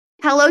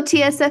Hello,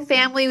 TSF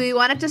family. We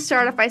wanted to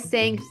start off by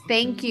saying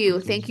thank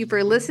you. Thank you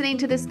for listening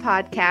to this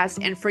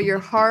podcast and for your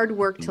hard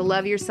work to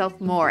love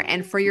yourself more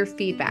and for your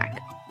feedback.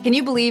 Can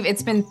you believe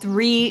it's been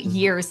 3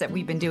 years that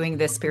we've been doing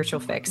this spiritual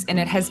fix, and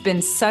it has been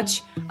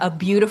such a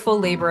beautiful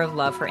labor of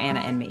love for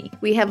Anna and me.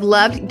 We have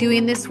loved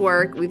doing this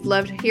work. We've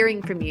loved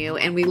hearing from you,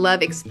 and we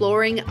love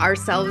exploring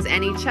ourselves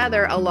and each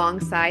other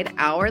alongside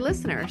our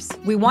listeners.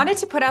 We wanted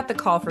to put out the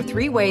call for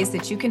 3 ways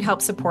that you can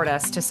help support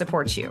us to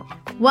support you.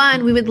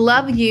 1, we would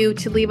love you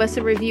to leave us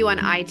a review on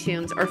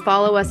iTunes or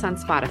follow us on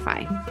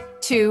Spotify.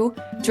 2,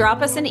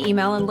 drop us an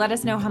email and let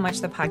us know how much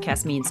the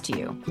podcast means to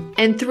you.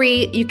 And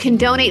 3, you can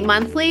donate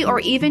monthly or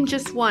even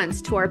just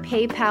once to our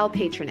PayPal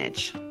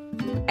patronage.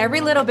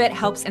 Every little bit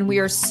helps, and we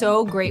are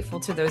so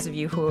grateful to those of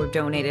you who have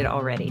donated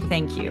already.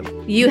 Thank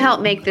you. You help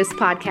make this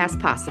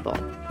podcast possible.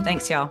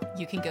 Thanks, y'all.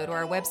 You can go to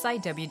our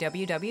website,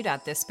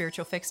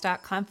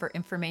 www.thisspiritualfix.com, for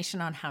information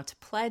on how to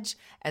pledge,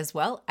 as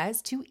well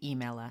as to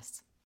email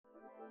us.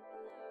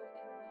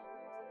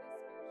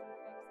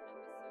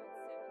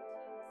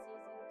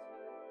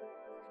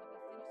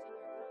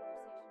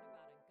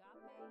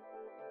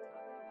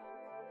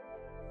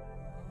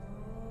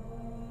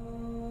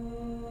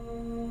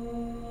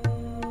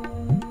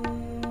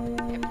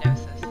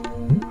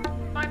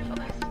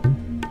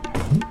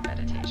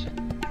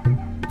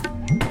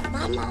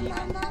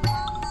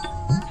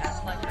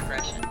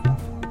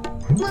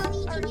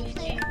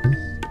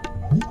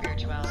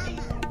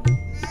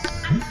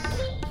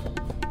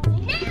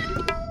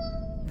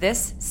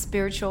 This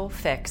Spiritual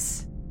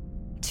Fix.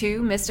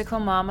 2 mystical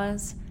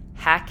mamas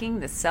hacking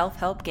the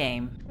self-help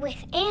game. With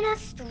Anna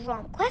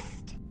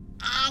Stromquist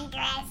and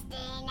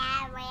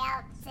Christina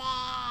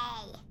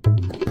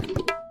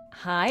Wiltsey.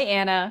 Hi,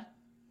 Anna.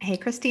 Hey,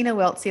 Christina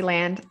Wiltsey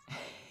Land.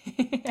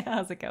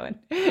 How's it going?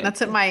 That's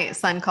what my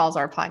son calls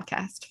our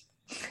podcast.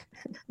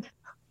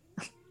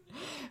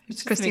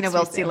 It's Christina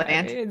Wiltsey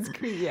Land. It's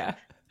yeah.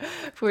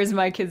 Whereas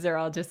my kids are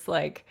all just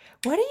like,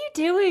 what are you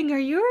doing? Are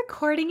you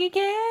recording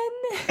again?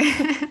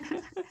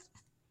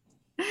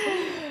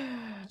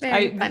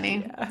 Very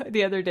funny.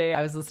 The other day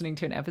I was listening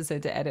to an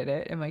episode to edit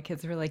it, and my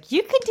kids were like,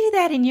 you can do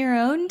that in your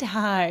own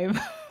time.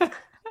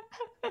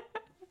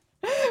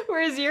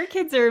 Whereas your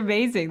kids are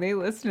amazing. They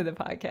listen to the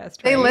podcast,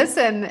 right? They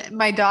listen.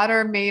 My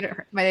daughter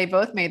they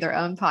both made their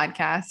own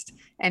podcast,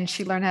 and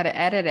she learned how to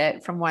edit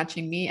it from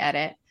watching me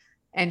edit.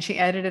 And she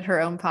edited her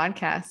own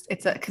podcast.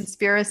 It's a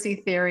conspiracy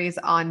theories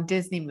on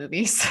Disney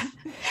movies.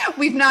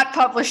 We've not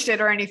published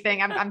it or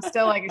anything. I'm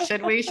still like,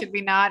 should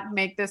we not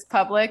make this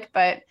public?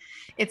 But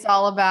it's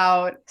all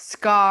about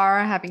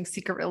Scar having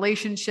secret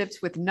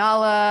relationships with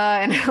Nala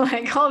and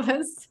like all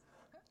this.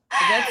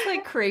 That's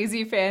like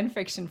crazy fan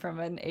fiction from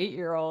an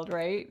 8-year-old,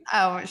 right?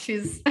 Oh,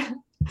 she's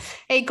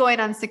 8 going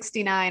on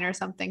 69 or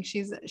something.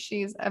 She's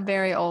a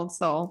very old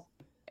soul.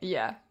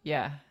 Yeah.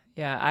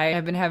 I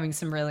have been having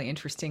some really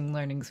interesting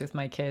learnings with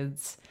my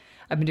kids.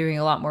 I've been doing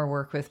a lot more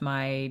work with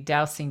my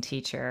dowsing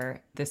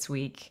teacher this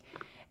week.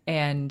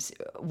 And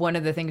one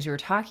of the things we were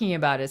talking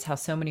about is how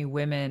so many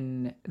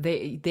women,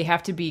 they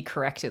have to be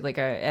corrected, like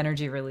a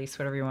energy release,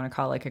 whatever you want to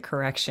call it, like a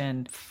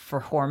correction for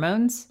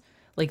hormones,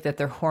 like that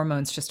their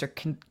hormones just are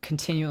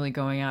continually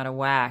going out of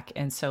whack.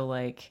 And so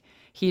like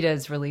he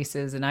does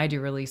releases and I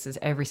do releases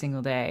every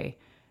single day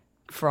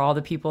for all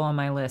the people on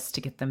my list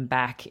to get them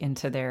back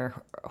into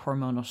their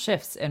hormonal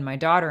shifts. And my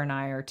daughter and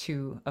I are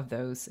 2 of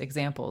those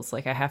examples.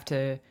 Like I have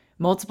to,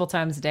 multiple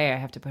times a day, I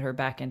have to put her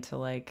back into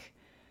like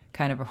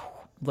kind of a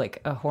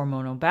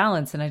hormonal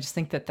balance. And I just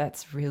think that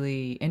that's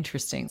really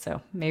interesting. So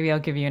maybe I'll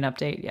give you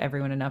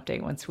everyone an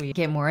update once we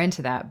get more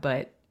into that.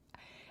 But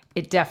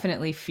it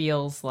definitely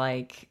feels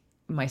like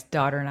my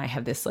daughter and I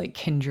have this like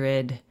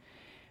kindred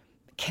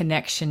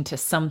connection to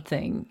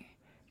something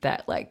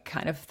that like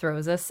kind of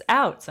throws us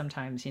out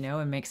sometimes,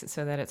 and makes it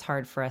so that it's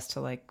hard for us to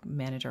like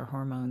manage our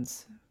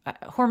hormones.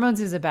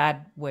 Hormones is a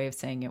bad way of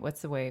saying it.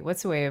 What's the way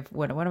of,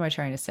 what am I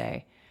trying to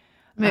say?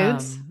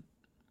 Moods?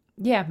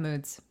 Yeah,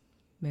 moods.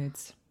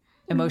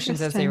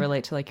 Emotions as they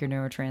relate to like your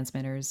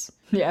neurotransmitters.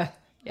 Yeah.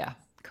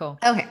 Cool.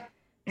 Okay.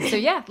 So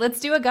yeah, let's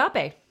do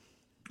agape.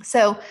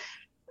 So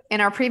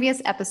in our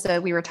previous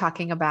episode, we were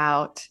talking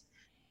about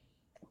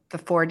the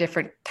 4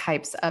 different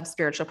types of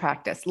spiritual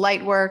practice: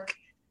 light work,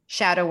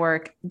 shadow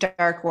work,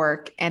 dark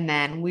work, and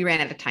then we ran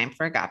out of time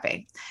for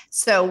agape.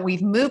 So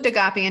we've moved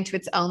agape into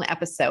its own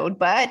episode,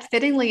 but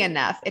fittingly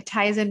enough, it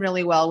ties in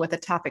really well with a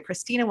topic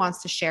Christina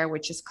wants to share,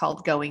 which is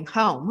called going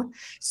home.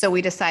 So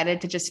we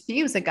decided to just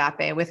fuse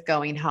agape with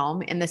going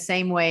home in the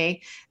same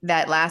way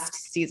that last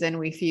season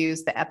we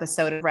fused the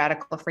episode of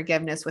radical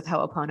forgiveness with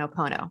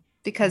Ho'oponopono,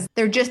 because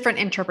they're different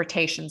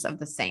interpretations of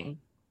the same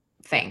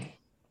thing.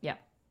 Yeah,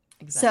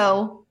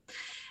 exactly.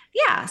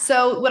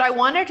 So what I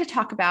wanted to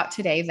talk about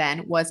today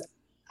then was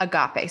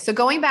agape. So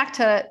going back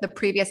to the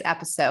previous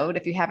episode,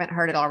 if you haven't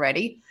heard it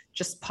already,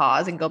 just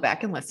pause and go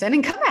back and listen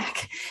and come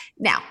back.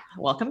 Now,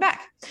 welcome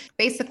back.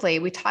 Basically,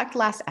 we talked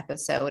last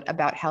episode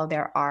about how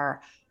there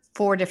are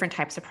four different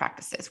types of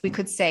practices. We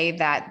could say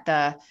that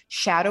the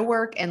shadow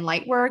work and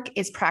light work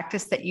is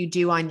practice that you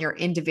do on your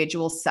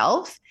individual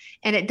self.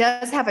 And it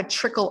does have a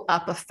trickle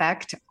up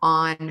effect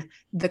on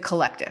the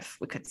collective,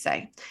 we could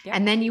say. Yeah.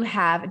 And then you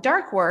have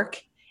dark work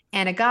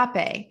and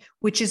agape,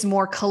 which is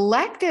more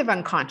collective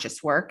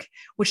unconscious work,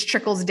 which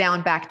trickles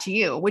down back to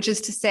you, which is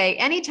to say,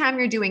 anytime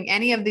you're doing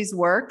any of these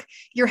work,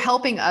 you're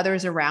helping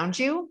others around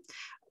you,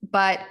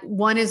 but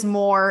one is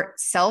more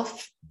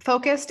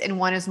self-focused and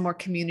one is more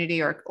community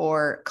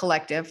or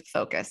collective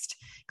focused.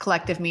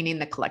 Collective meaning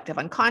the collective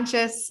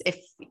unconscious. If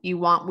you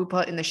want, we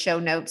put in the show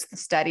notes the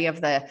study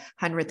of the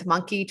 100th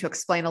monkey to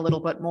explain a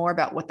little bit more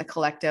about what the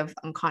collective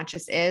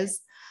unconscious is.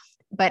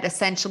 But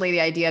essentially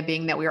the idea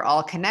being that we're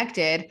all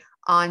connected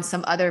on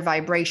some other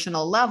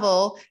vibrational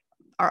level.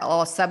 Our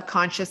all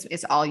subconscious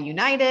is all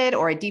united,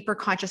 or a deeper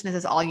consciousness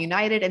is all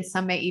united. And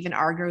some may even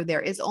argue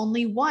there is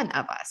only one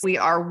of us. We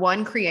are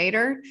one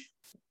creator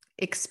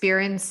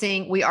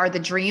we are the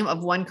dream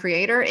of one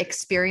creator,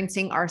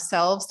 experiencing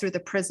ourselves through the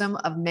prism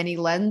of many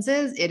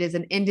lenses. It is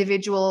an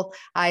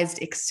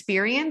individualized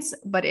experience,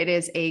 but it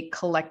is a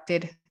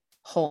collected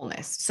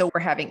wholeness. So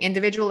we're having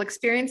individual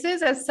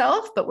experiences as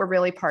self, but we're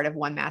really part of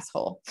one mass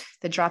whole,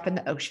 the drop in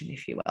the ocean,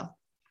 if you will.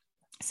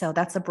 So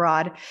that's a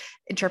broad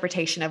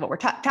interpretation of what we're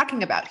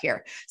talking about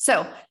here.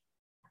 So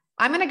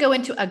I'm going to go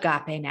into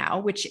agape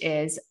now, which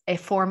is a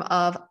form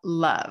of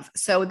love.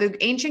 So the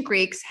ancient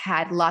Greeks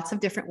had lots of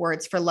different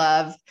words for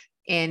love.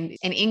 In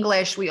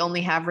English, we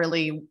only have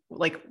really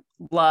like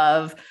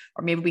love,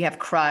 or maybe we have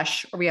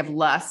crush, or we have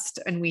lust,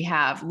 and we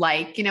have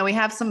like, we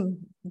have some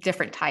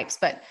different types,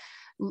 but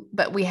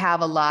we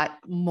have a lot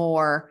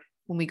more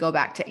when we go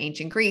back to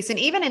ancient Greece. And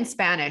even in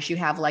Spanish, you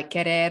have like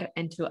querer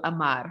and to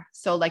amar.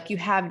 So like you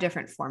have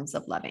different forms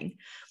of loving.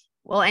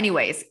 Well,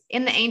 anyways,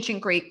 in the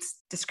ancient Greeks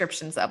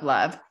descriptions of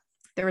love,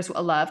 there was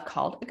a love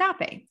called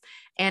agape.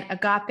 And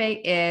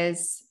agape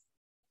is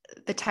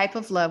the type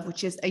of love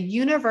which is a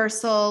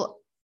universal,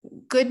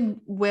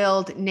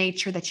 good-willed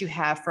nature that you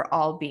have for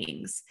all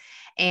beings.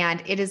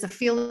 And it is a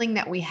feeling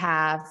that we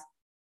have.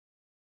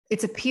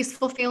 It's a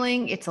peaceful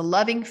feeling. It's a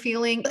loving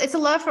feeling. It's a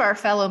love for our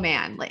fellow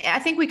man. I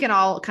think we can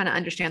all kind of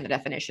understand the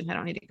definition. I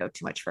don't need to go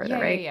too much further,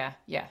 right?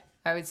 Yeah.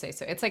 I would say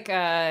so. It's like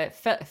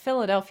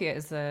Philadelphia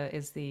is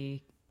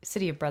the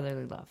city of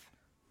brotherly love.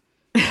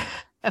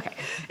 Okay.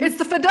 It's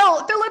the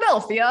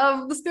Philadelphia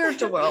of the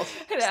spiritual world.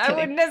 I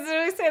wouldn't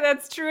necessarily say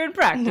that's true in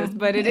practice,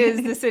 but it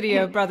is the city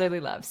of brotherly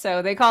love.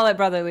 So they call it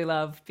brotherly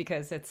love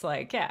because it's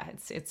like,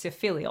 it's a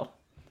filial,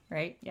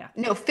 right? Yeah.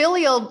 No,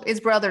 filial is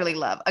brotherly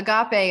love.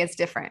 Agape is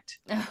different.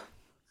 Oh,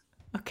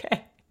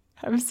 okay.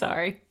 I'm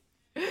sorry.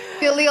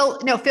 Filial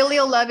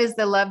love is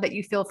the love that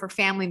you feel for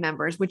family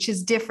members, which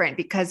is different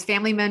because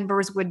family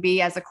members would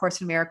be, as A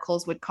Course in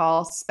Miracles would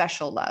call,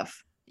 special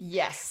love.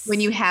 Yes.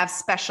 When you have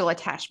special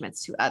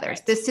attachments to others.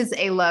 Right. This is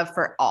a love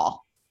for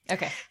all.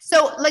 Okay.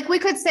 So like we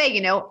could say,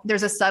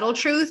 there's a subtle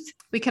truth.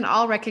 We can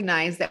all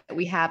recognize that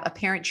we have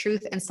apparent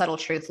truth and subtle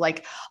truth.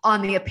 Like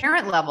on the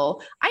apparent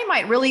level, I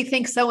might really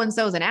think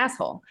so-and-so is an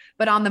asshole,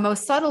 but on the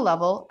most subtle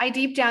level, I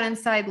deep down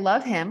inside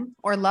love him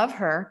or love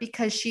her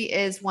because she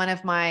is one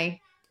of my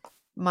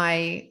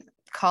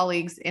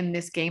colleagues in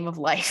this game of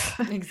life.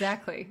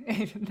 Exactly.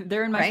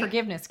 They're in my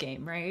forgiveness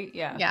game, right?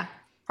 Yeah. Yeah.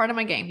 Part of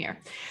my game here.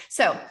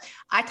 So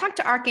I talked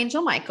to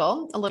Archangel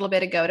Michael a little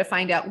bit ago to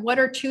find out what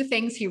are two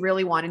things he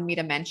really wanted me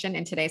to mention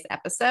in today's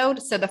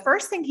episode. So the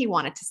first thing he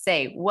wanted to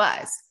say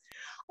was,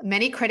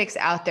 many critics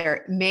out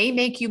there may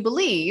make you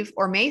believe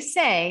or may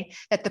say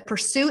that the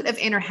pursuit of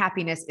inner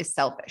happiness is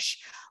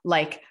selfish.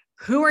 Like,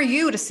 who are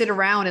you to sit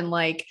around and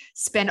like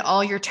spend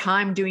all your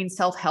time doing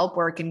self-help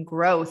work and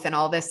growth and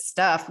all this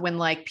stuff when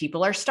like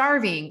people are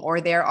starving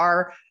or there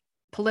are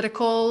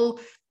political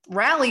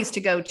rallies to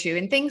go to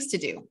and things to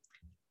do?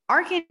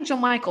 Archangel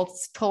Michael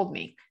told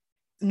me,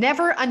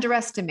 never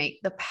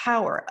underestimate the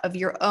power of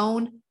your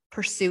own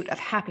pursuit of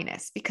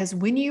happiness, because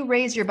when you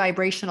raise your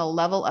vibrational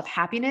level of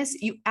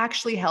happiness, you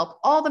actually help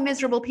all the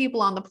miserable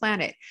people on the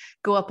planet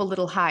go up a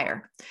little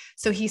higher.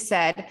 So he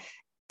said,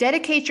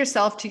 dedicate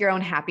yourself to your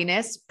own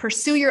happiness,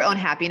 pursue your own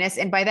happiness.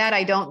 And by that,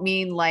 I don't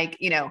mean like,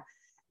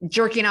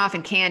 jerking off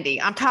and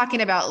candy. I'm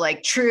talking about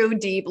like true,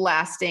 deep,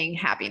 lasting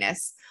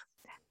happiness.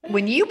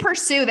 When you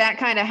pursue that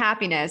kind of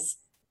happiness,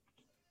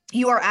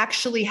 you are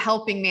actually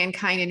helping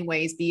mankind in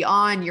ways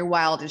beyond your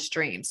wildest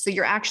dreams. So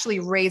you're actually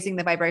raising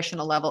the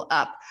vibrational level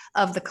up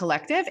of the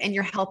collective, and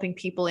you're helping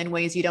people in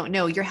ways you don't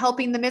know. You're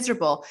helping the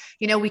miserable.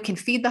 We can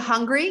feed the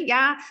hungry.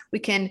 Yeah. We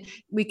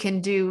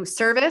can do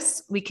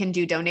service. We can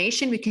do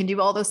donation. We can do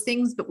all those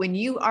things. But when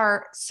you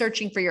are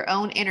searching for your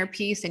own inner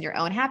peace and your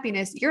own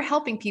happiness, you're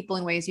helping people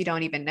in ways you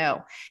don't even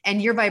know. And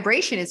your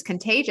vibration is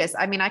contagious.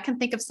 I mean, I can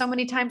think of so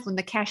many times when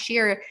the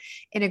cashier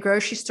in a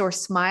grocery store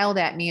smiled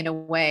at me in a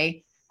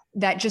way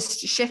that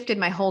just shifted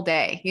my whole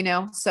day,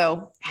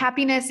 So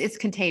happiness is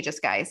contagious,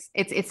 guys.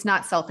 It's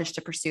not selfish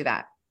to pursue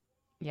that.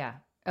 Yeah.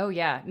 Oh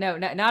yeah. No,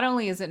 not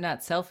only is it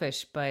not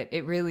selfish, but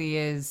it really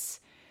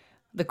is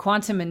the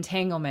quantum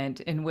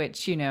entanglement in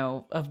which,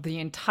 of the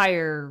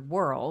entire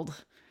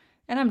world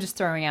and I'm just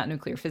throwing out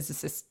nuclear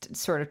physicist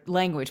sort of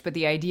language, but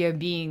the idea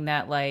being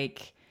that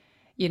like,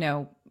 you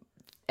know,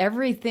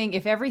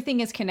 if everything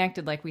is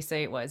connected, like we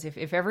say it was,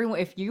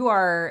 if you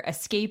are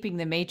escaping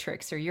the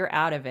matrix or you're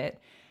out of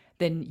it,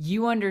 then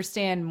you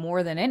understand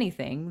more than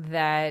anything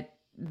that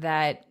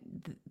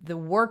the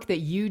work that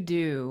you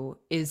do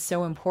is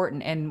so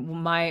important.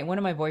 And one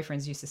of my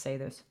boyfriends used to say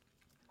this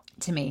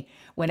to me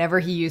whenever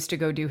he used to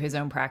go do his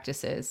own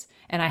practices,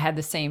 and I had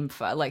the same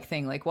like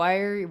thing, like why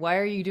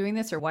are you doing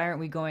this, or why aren't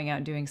we going out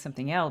and doing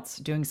something else,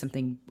 doing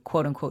something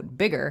quote unquote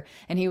bigger?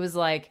 And he was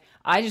like,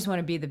 I just want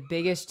to be the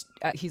biggest.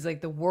 He's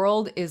like, the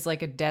world is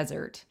like a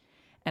desert,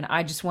 and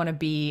I just want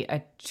to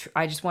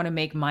I just want to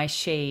make my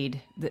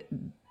shade,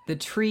 the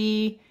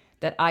tree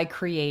that I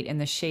create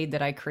and the shade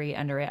that I create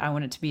under it, I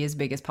want it to be as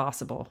big as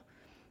possible.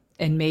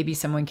 And maybe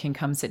someone can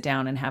come sit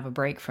down and have a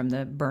break from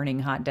the burning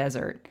hot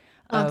desert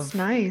of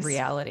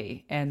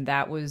reality. And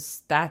that's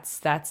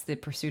the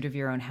pursuit of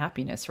your own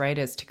happiness, right?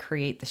 Is to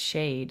create the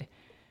shade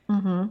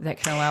that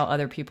can allow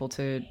other people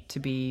to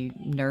be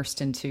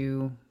nursed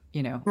into,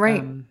 you know,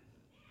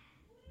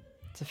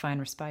 to find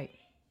respite.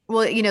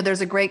 Well, you know,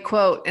 there's a great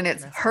quote, and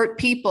it's hurt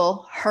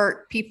people,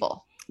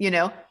 you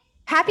know,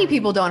 happy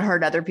people don't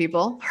hurt other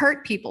people,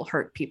 hurt people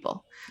hurt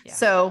people. Yeah.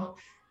 So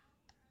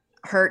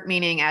hurt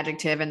meaning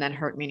adjective, and then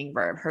hurt meaning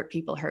verb, hurt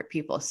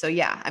people. So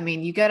yeah, I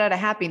mean, you get out of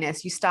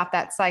happiness, you stop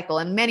that cycle.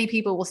 And many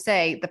people will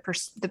say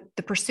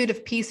the pursuit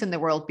of peace in the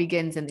world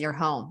begins in your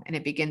home, and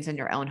it begins in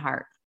your own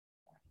heart.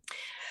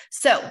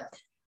 So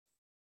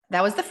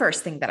that was the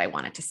first thing that I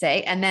wanted to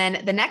say. And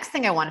then the next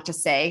thing I wanted to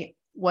say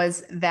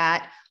was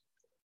that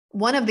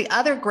one of the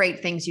other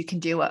great things you can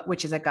do,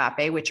 which is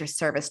agape, which is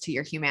service to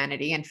your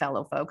humanity and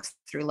fellow folks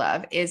through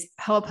love, is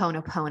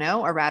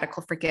Ho'oponopono, or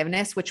radical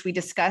forgiveness, which we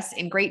discuss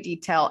in great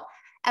detail,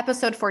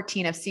 episode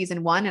 14 of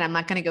season 1. And I'm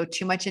not going to go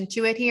too much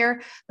into it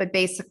here, but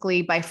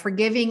basically by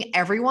forgiving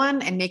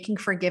everyone and making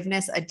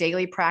forgiveness a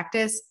daily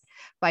practice,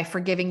 by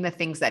forgiving the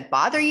things that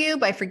bother you,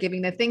 by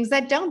forgiving the things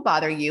that don't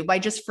bother you, by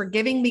just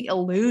forgiving the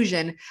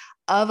illusion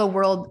of a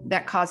world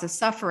that causes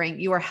suffering,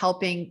 you are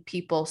helping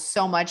people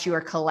so much. You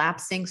are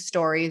collapsing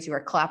stories, you are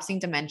collapsing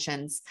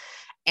dimensions,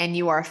 and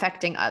you are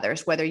affecting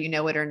others, whether you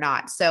know it or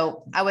not.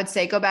 So I would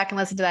say, go back and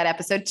listen to that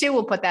episode 2.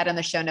 We'll put that in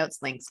the show notes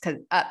links, because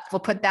we'll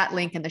put that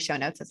link in the show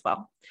notes as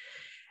well.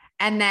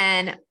 And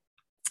then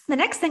the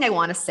next thing I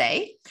want to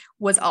say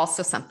was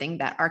also something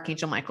that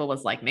Archangel Michael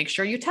was like, make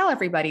sure you tell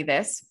everybody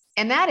this.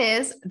 And that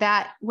is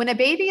that when a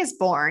baby is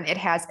born, it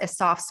has a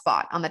soft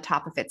spot on the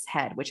top of its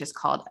head, which is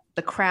called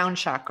the crown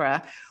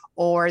chakra,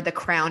 or the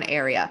crown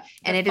area.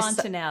 And it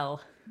fontanelle.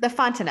 Is the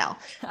fontanelle.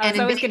 I was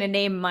always going to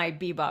name my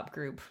bebop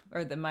group,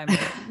 or the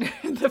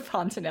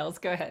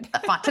fontanelles. Go ahead. The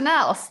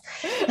fontanelles.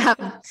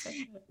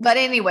 But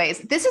anyways,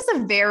 this is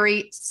a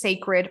very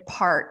sacred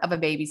part of a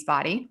baby's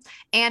body.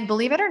 And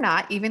believe it or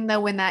not, even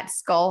though when that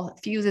skull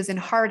fuses and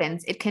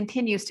hardens, it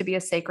continues to be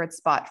a sacred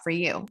spot for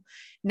you.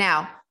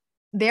 Now,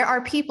 there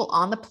are people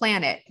on the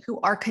planet who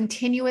are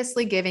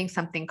continuously giving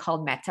something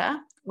called metta,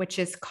 which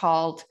is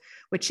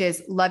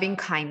loving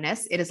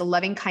kindness. It is a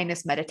loving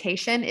kindness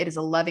meditation. It is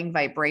a loving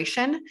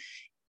vibration.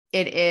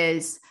 It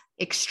is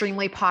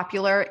extremely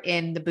popular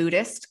in the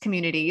Buddhist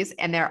communities,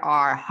 and there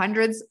are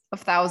hundreds of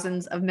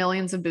thousands of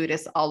millions of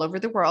Buddhists all over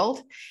the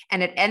world.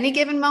 And at any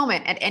given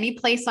moment, at any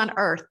place on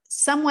earth,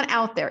 someone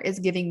out there is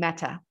giving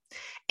metta.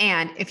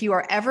 And if you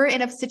are ever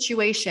in a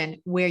situation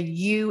where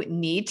you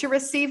need to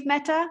receive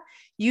metta,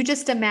 you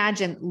just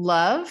imagine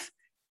love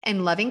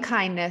and loving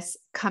kindness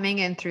coming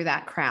in through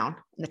that crown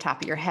on the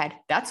top of your head.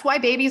 That's why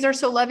babies are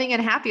so loving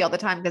and happy all the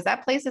time, because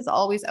that place is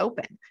always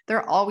open.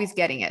 They're always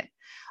getting it.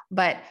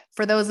 But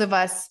for those of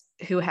us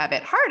who have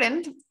it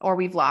hardened, or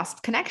we've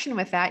lost connection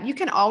with that, you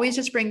can always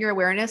just bring your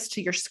awareness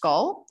to your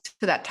skull,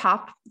 to that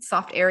top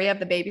soft area of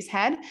the baby's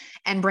head,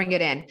 and bring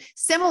it in.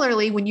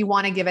 Similarly, when you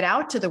want to give it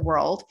out to the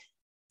world,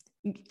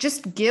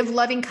 just give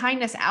loving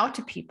kindness out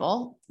to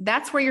people.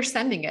 That's where you're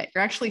sending it.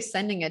 You're actually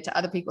sending it to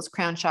other people's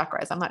crown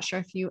chakras. I'm not sure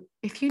if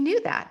you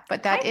knew that,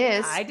 but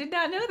I did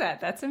not know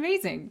that. That's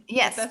amazing.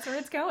 Yes. That's where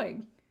it's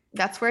going.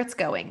 That's where it's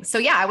going. So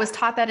yeah, I was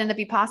taught that in the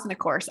Vipassana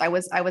course. I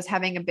was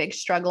having a big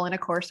struggle in a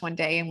course one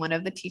day. And one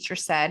of the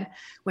teachers said,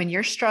 when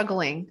you're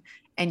struggling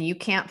and you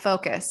can't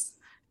focus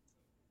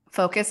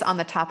on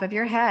the top of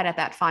your head at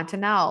that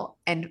fontanelle,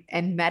 and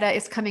metta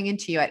is coming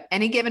into you at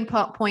any given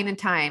point in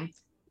time.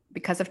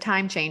 Because of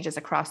time changes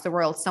across the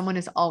world, someone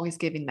is always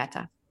giving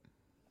metta.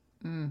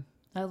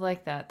 I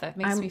like that. That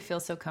makes me feel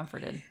so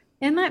comforted.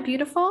 Isn't that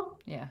beautiful?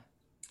 Yeah.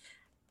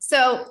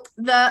 So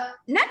the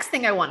next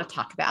thing I want to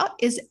talk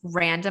about is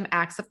random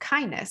acts of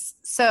kindness.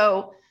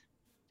 So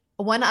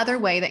one other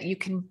way that you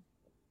can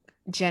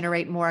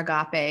generate more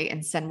agape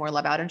and send more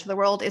love out into the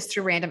world is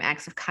through random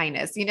acts of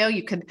kindness. You know,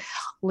 you could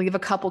leave a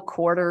couple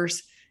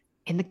quarters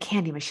in the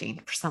candy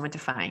machine for someone to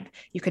find.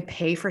 You could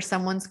pay for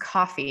someone's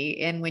coffee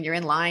when you're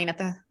in line at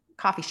the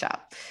coffee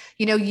shop.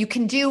 You know, you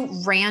can do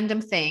random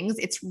things.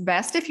 It's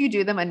best if you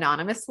do them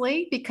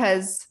anonymously,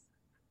 because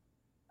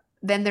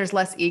then there's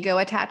less ego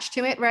attached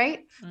to it, right?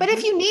 Mm-hmm. But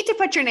if you need to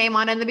put your name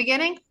on in the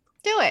beginning,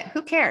 do it.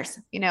 Who cares?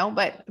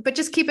 But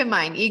just keep in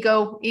mind,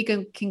 ego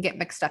can get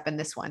mixed up in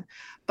this one.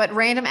 But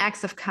random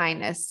acts of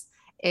kindness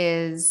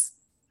is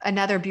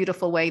another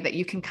beautiful way that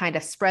you can kind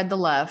of spread the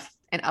love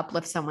and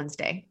uplift someone's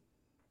day.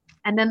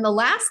 And then the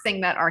last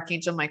thing that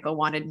Archangel Michael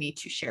wanted me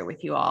to share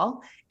with you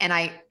all, and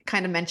I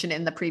kind of mentioned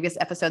in the previous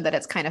episode that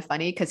it's kind of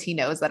funny because he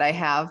knows that I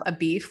have a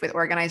beef with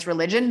organized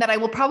religion that I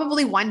will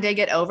probably one day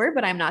get over,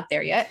 but I'm not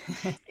there yet.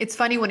 It's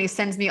funny when he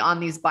sends me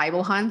on these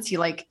Bible hunts, he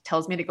like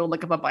tells me to go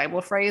look up a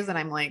Bible phrase and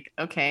I'm like,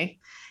 okay.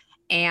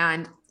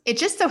 And it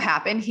just so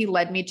happened he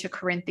led me to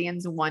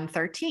Corinthians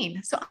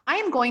 1:13. So I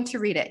am going to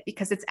read it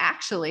because it's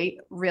actually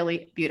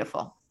really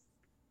beautiful.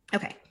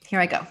 Okay, here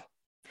I go.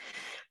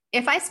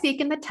 If I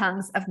speak in the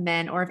tongues of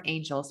men or of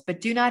angels, but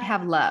do not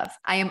have love,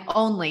 I am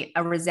only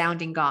a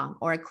resounding gong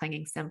or a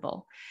clanging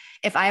cymbal.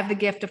 If I have the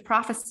gift of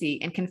prophecy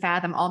and can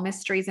fathom all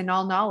mysteries and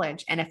all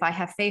knowledge, and if I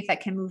have faith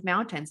that can move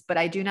mountains, but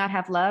I do not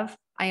have love,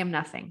 I am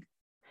nothing.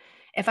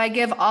 If I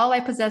give all I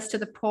possess to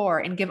the poor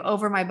and give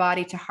over my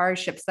body to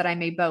hardships that I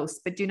may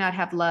boast, but do not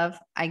have love,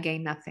 I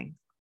gain nothing.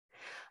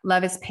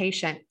 Love is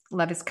patient.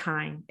 Love is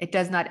kind. It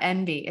does not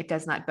envy. It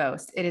does not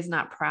boast. It is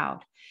not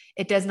proud.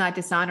 It does not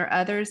dishonor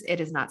others.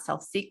 It is not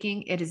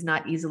self-seeking. It is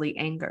not easily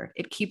angered.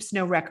 It keeps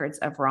no records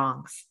of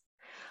wrongs.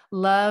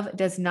 Love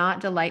does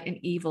not delight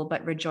in evil,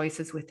 but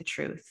rejoices with the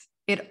truth.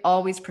 It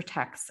always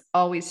protects,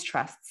 always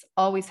trusts,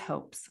 always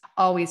hopes,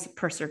 always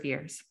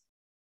perseveres.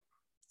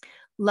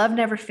 Love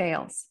never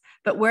fails,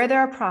 but where there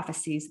are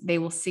prophecies, they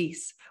will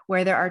cease.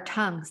 Where there are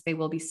tongues, they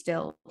will be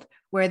stilled.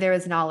 Where there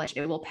is knowledge,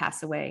 it will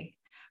pass away.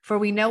 For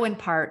we know in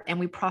part and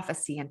we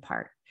prophesy in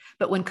part.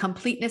 But when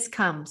completeness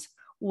comes,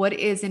 what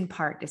is in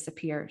part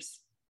disappears.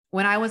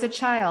 When I was a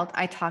child,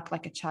 I talked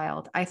like a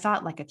child. I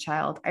thought like a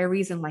child. I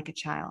reasoned like a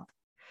child.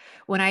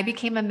 When I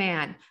became a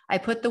man, I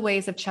put the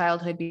ways of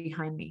childhood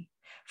behind me.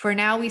 For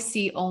now we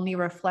see only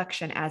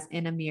reflection as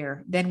in a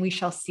mirror. Then we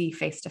shall see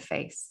face to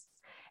face.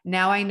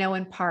 Now I know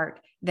in part,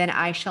 then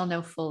I shall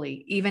know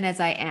fully, even as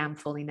I am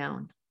fully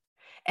known.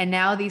 And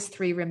now these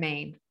three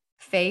remain: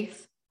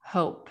 faith,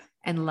 hope,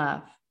 and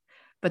love.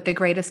 But the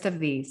greatest of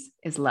these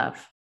is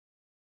love.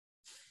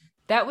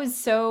 That was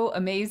so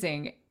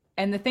amazing.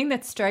 And the thing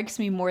that strikes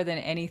me more than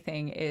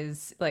anything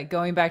is like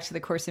going back to the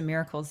Course in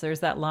Miracles, there's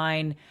that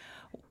line,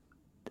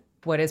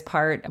 what is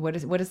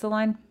the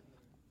line?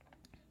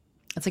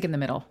 It's like in the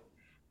middle.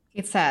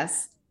 It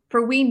says,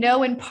 for we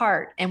know in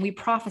part and we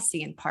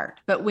prophesy in part,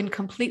 but when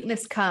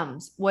completeness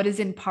comes, what is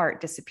in part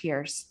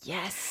disappears.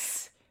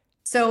 Yes.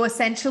 So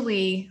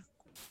essentially,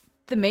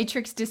 the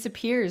matrix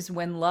disappears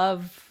when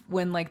like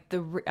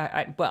you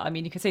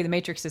could say the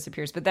matrix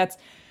disappears, but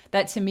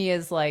that to me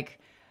is like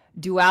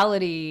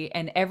duality,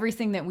 and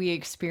everything that we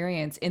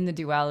experience in the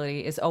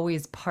duality is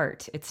always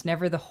part. It's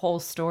never the whole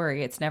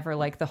story. It's never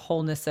like the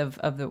wholeness of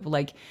the,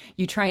 like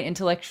you try and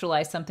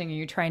intellectualize something and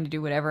you're trying to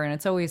do whatever, and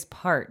it's always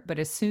part. But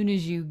as soon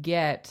as you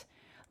get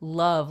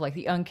love, like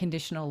the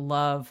unconditional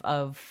love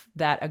of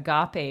that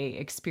agape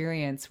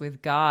experience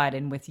with God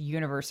and with the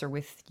universe or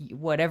with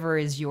whatever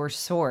is your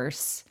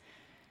source,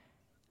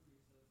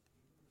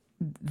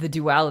 the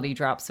duality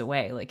drops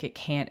away. Like it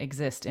can't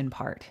exist in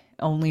part.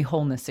 Only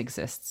wholeness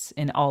exists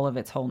in all of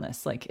its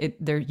wholeness. Like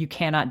you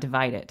cannot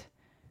divide it.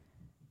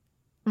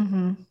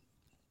 Mm-hmm.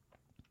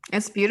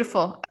 It's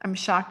beautiful. I'm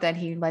shocked that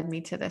he led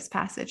me to this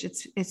passage.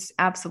 It's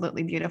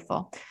absolutely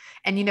beautiful.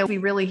 And, we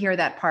really hear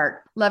that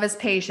part. Love is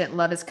patient.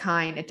 Love is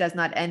kind. It does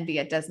not envy.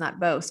 It does not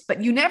boast.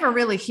 But you never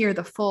really hear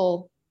the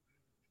full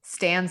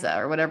stanza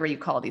or whatever you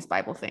call these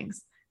Bible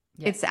things.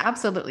 Yeah. It's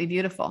absolutely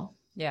beautiful.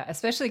 Yeah,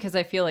 especially because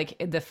I feel like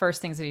the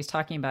first things that he's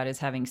talking about is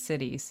having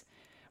cities,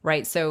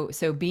 right? So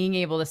being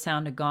able to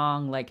sound a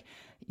gong, like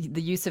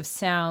the use of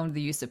sound,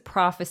 the use of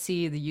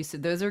prophecy, the use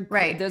of those are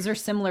right. Those are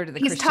similar to the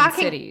Christian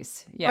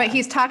cities. Yeah. Right.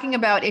 He's talking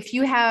about if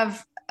you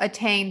have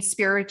attained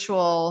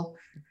spiritual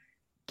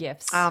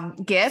gifts,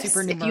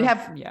 if you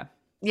have,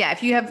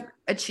 if you have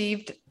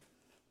achieved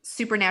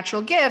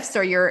supernatural gifts,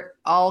 or you're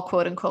all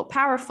quote unquote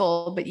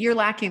powerful, but you're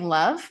lacking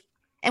love.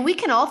 And we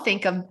can all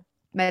think of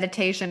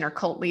meditation or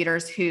cult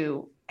leaders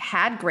who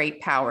had great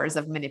powers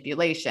of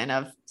manipulation,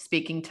 of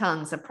speaking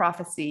tongues, of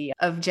prophecy,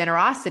 of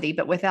generosity,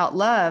 but without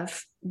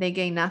love, they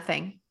gain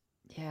nothing.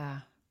 Yeah.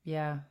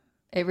 Yeah.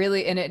 It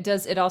really, and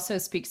it also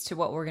speaks to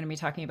what we're going to be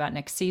talking about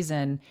next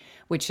season,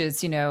 which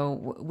is,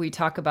 we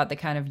talk about the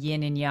kind of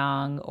yin and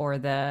yang, or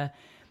the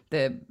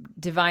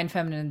divine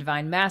feminine and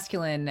divine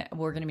masculine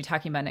we're going to be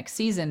talking about next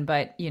season.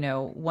 But,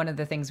 one of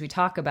the things we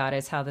talk about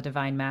is how the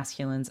divine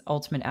masculine's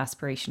ultimate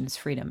aspiration is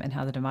freedom, and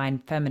how the divine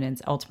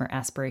feminine's ultimate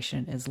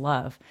aspiration is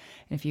love.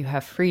 And if you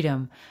have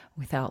freedom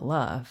without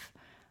love,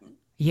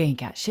 you ain't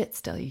got shit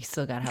still. You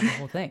still got to have the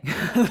whole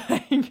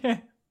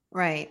thing.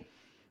 Right.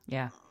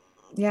 Yeah.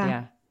 Yeah.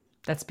 Yeah.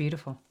 That's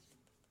beautiful.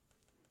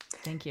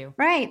 Thank you.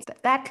 Right.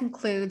 That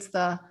concludes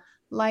the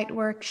light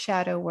work,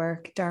 shadow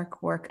work,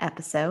 dark work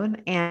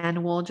episode.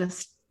 And we'll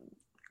just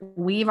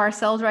weave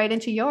ourselves right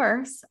into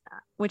yours,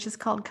 which is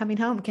called Coming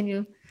Home. Can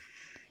you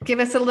give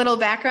us a little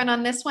background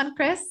on this one,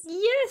 Chris?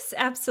 Yes,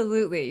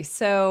 absolutely.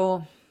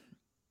 So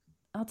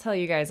I'll tell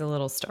you guys a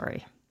little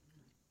story.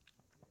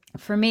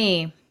 For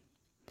me,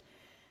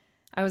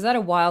 I was at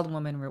a Wild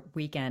Woman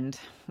weekend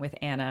with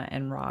Anna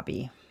and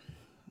Robbie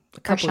a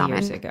Our couple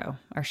years shaman. ago.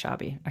 Our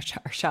Shabby, our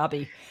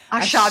Shabby, Our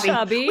our Shabi.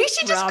 Shabby We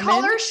should just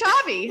call ramen. her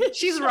Shabi.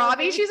 She's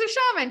Robbie. Shabby. She's a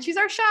shaman. She's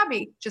our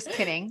Shabi. Just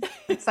kidding.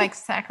 It's like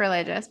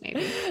sacrilegious,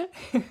 maybe.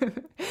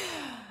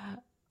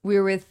 We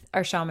were with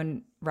our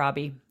shaman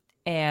Robbie,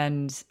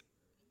 and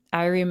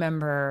I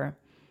remember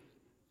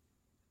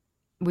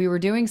we were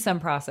doing some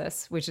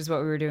process, which is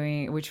what we were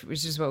doing, which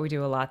is what we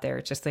do a lot there.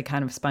 It's just they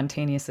kind of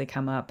spontaneously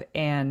come up.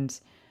 And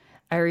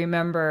I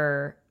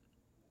remember,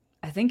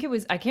 I think it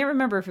was, I can't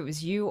remember if it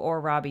was you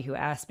or Robbie who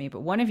asked me,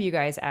 but one of you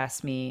guys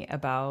asked me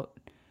about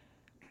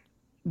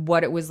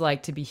what it was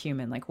like to be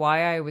human, like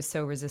why I was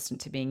so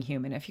resistant to being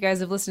human. If you guys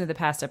have listened to the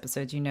past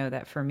episodes, you know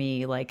that for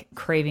me, like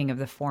craving of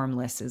the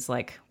formless is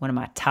like one of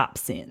my top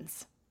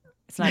sins.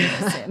 It's not even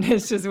a sin.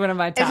 It's just one of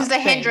my top It's just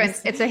a things.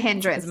 hindrance. It's a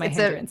hindrance. It's my It's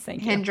hindrance. a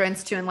Thank you.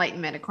 hindrance to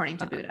enlightenment, according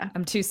to Buddha.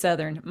 I'm too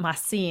Southern. My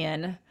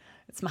sin.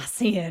 It's my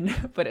sin,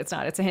 but it's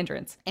not. It's a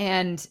hindrance.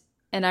 And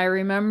I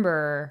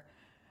remember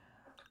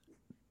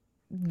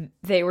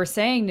they were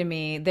saying to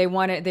me, they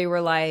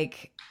were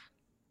like,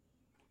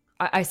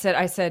 I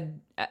said,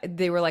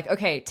 they were like,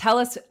 okay, tell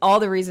us all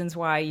the reasons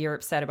why you're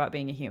upset about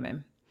being a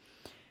human.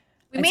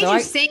 We And made so you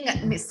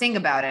I- sing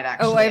about it,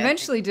 actually. Oh, I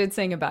eventually did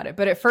sing about it,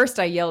 but at first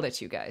I yelled at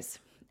you guys.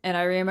 And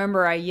I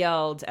remember I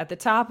yelled at the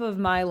top of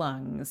my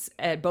lungs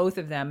at both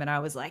of them, and I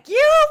was like,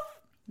 "You!"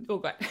 Oh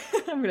God,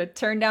 I'm gonna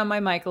turn down my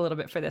mic a little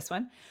bit for this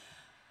one.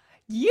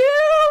 You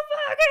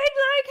fucking,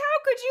 like,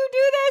 how could you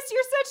do this?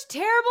 You're such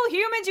terrible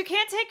humans. You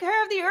can't take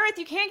care of the earth.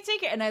 You can't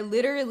take it. And I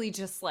literally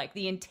just like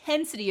the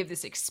intensity of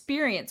this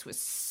experience was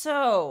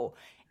so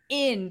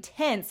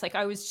intense. Like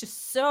I was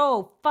just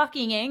so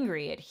fucking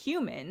angry at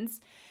humans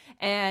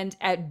and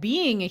at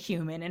being a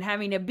human and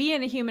having to be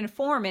in a human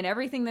form and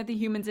everything that the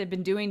humans had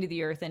been doing to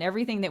the earth and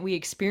everything that we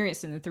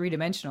experienced in the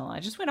three-dimensional.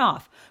 I just went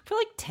off for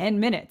like 10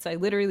 minutes. I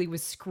literally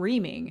was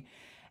screaming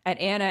at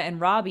Anna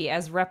and Robbie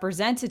as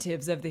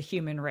representatives of the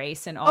human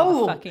race and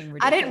all the fucking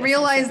ridiculousness. I didn't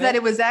realize that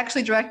it was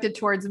actually directed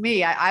towards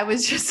me. I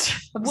was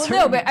just well,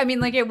 no, but I mean,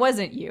 like, it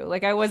wasn't you.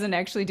 Like, I wasn't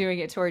actually doing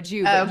it towards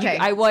you. But okay,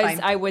 I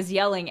was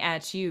yelling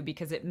at you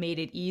because it made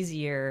it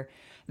easier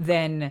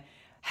than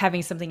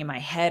having something in my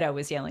head I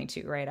was yelling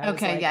to, right? I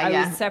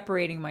was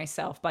separating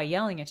myself by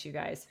yelling at you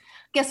guys.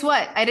 Guess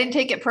what? I didn't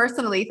take it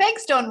personally.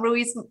 Thanks, Don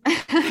Ruiz.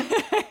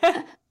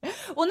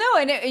 Well, no,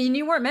 and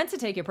you weren't meant to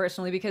take it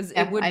personally because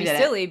it would be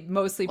silly,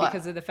 mostly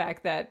because of the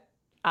fact that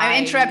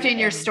I'm interrupting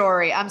your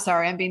story. I'm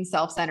sorry. I'm being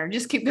self-centered.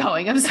 Just keep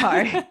going. I'm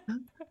sorry.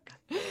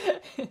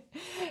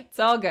 It's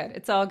all good.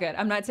 It's all good.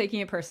 I'm not taking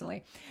it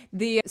personally.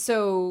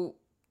 So,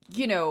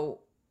 you know,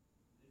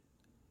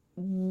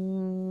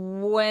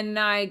 when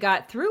I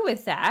got through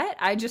with that,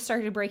 I just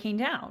started breaking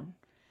down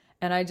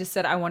and I just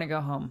said, I want to go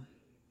home.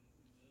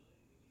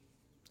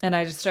 And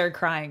I just started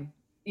crying.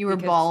 You were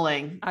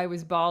bawling. I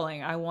was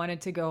bawling. I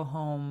wanted to go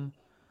home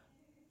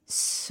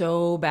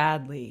so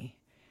badly.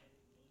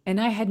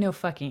 And I had no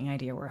fucking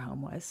idea where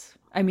home was.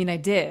 I mean, I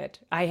did.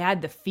 I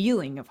had the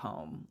feeling of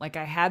home. Like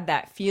I had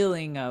that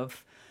feeling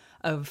of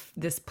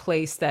this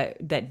place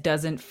that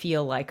doesn't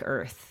feel like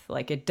Earth.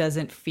 Like it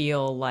doesn't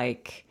feel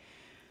like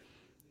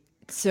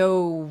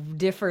so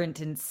different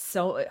and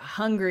so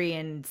hungry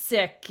and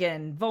sick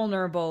and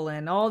vulnerable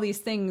and all these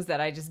things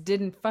that I just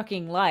didn't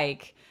fucking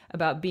like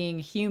about being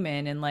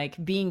human and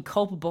like being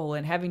culpable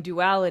and having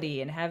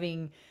duality and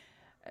having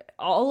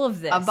all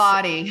of this. A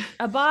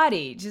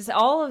body, just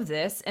all of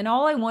this. And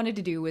all I wanted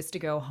to do was to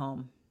go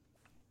home.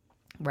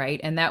 Right.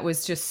 And that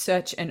was just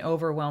such an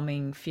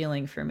overwhelming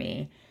feeling for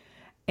me.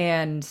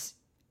 And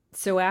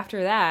so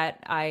after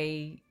that,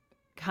 I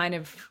kind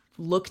of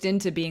looked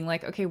into being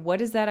like, okay, what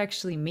does that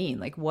actually mean?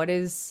 Like, what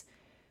does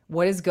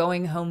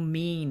going home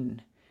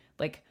mean?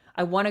 Like,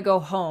 I want to go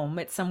home.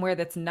 It's somewhere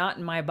that's not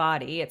in my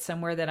body. It's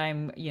somewhere that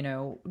I'm,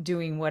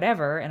 doing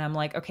whatever. And I'm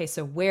like, okay,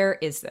 so where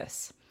is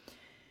this?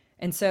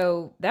 And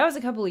so that was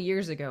a couple of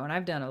years ago. And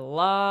I've done a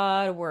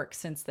lot of work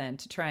since then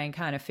to try and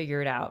kind of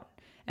figure it out.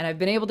 And I've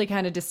been able to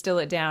kind of distill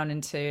it down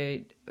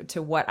into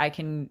what I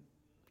can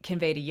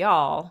convey to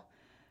y'all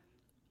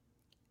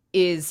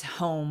is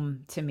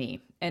home to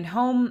me. And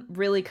home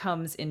really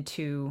comes in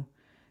two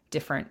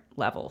different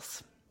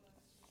levels.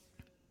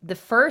 The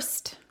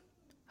first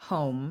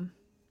home,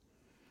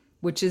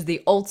 which is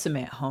the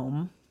ultimate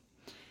home,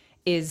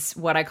 is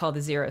what I call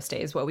the zero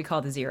state, is what we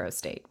call the zero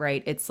state,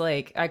 right? It's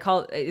like,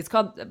 it's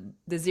called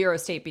the zero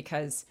state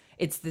because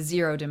it's the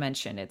zero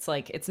dimension. It's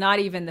like, it's not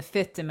even the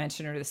fifth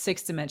dimension or the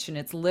sixth dimension.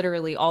 It's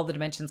literally all the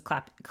dimensions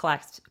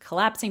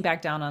collapsing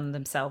back down on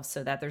themselves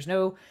so that there's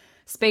no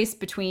space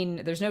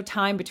between, there's no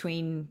time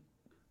between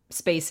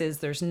spaces.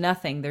 There's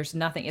nothing.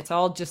 It's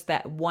all just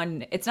that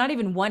one. It's not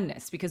even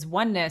oneness because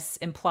oneness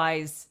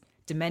implies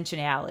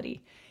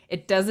dimensionality.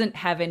 It doesn't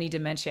have any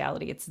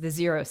dimensionality. It's the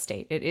zero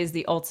state. It is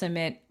the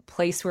ultimate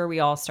place where we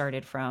all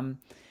started from.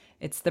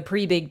 It's the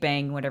pre-Big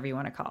Bang, whatever you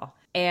want to call.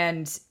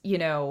 And,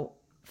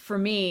 for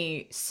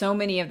me, so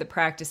many of the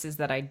practices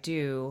that I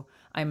do,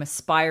 I'm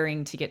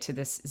aspiring to get to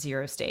this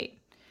zero state.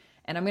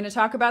 And I'm going to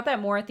talk about that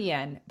more at the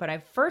end, but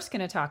I'm first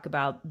going to talk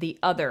about the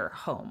other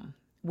home,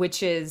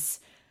 which is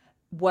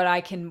where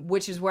I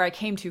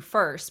came to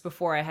first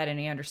before I had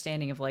any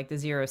understanding of like the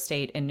zero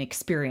state and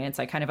experience.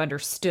 I kind of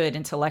understood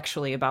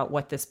intellectually about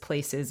what this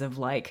place is of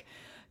like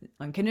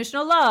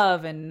unconditional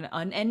love and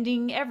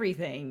unending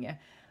everything.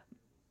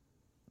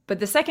 But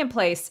the second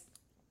place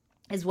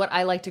is what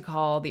I like to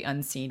call the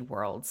unseen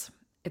worlds.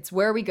 It's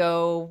where we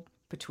go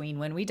between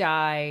when we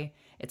die.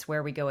 It's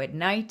where we go at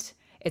night.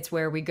 It's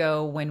where we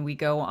go when we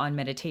go on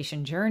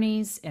meditation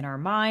journeys in our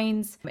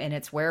minds. And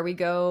it's where we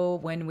go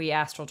when we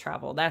astral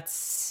travel.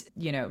 That's,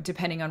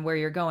 depending on where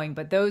you're going.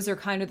 But those are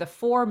kind of the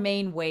four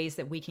main ways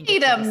that we can get Wait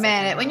to a the minute.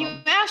 second When you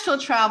world. astral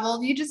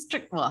travel, you just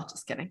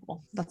kidding.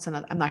 Well, that's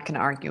another. I'm not going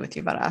to argue with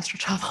you about astral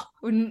travel.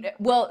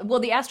 Well,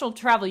 the astral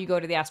travel, you go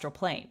to the astral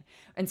plane.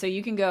 And so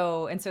you can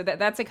go, and so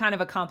that's a kind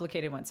of a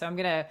complicated one. So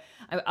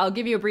I'll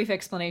give you a brief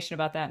explanation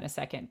about that in a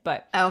second.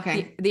 But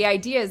Okay. the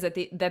idea is that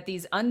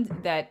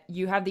that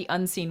you have the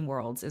unseen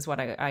worlds is what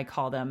I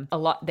call them.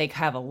 They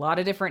have a lot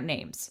of different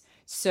names.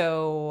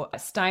 So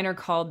Steiner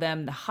called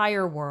them the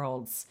higher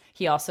worlds.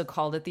 He also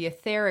called it the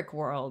etheric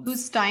worlds.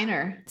 Who's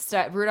Steiner?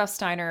 Rudolf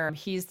Steiner,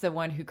 he's the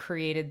one who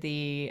created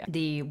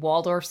the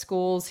Waldorf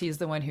schools. He's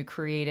the one who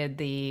created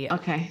the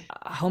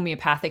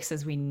homeopathics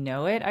as we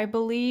know it, I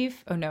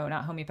believe. Oh no,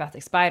 not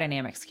homeopathics,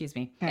 biodynamics, excuse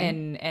me. Okay.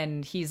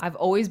 And I've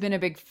always been a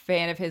big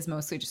fan of his,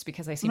 mostly just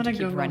because I seem to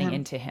keep running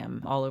into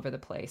him all over the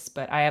place.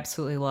 But I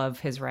absolutely love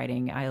his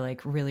writing. I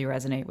like really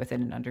resonate with it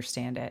and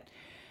understand it.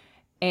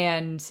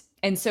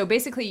 And so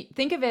basically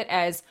think of it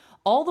as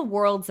all the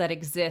worlds that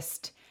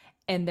exist,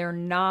 and they're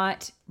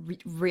not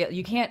real.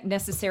 You can't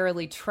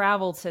necessarily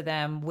travel to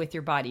them with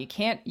your body. You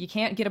can't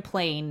get a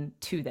plane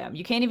to them.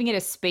 You can't even get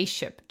a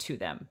spaceship to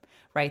them,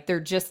 right?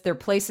 They're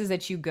places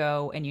that you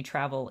go and you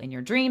travel in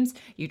your dreams.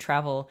 You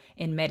travel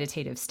in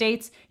meditative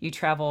states. You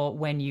travel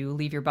when you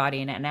leave your body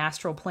in an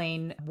astral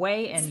plane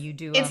way, and you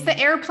do. It's the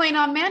airplane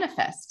on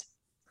Manifest.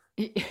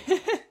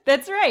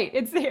 That's right.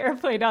 It's the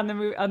airplane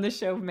on the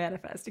show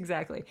Manifest.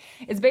 Exactly.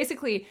 It's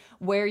basically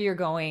where you're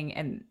going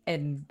and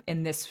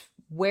in this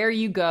where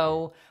you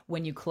go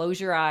when you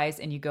close your eyes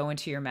and you go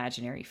into your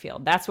imaginary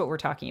field. That's what we're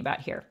talking about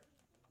here.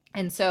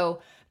 And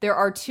so there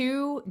are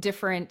two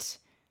different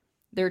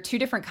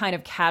kind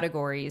of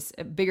categories,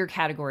 bigger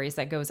categories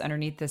that goes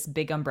underneath this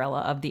big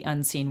umbrella of the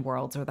unseen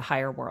worlds or the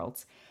higher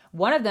worlds.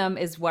 One of them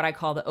is what I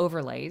call the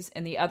overlays,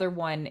 and the other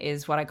one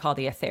is what I call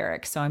the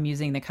etheric. So I'm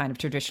using the kind of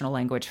traditional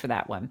language for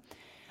that one.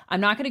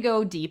 I'm not going to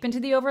go deep into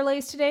the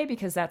overlays today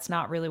because that's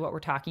not really what we're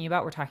talking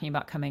about. We're talking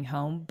about coming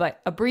home. But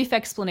a brief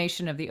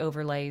explanation of the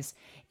overlays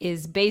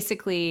is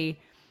basically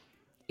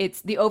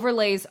the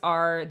overlays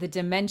are the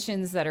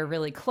dimensions that are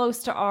really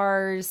close to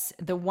ours.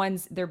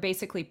 They're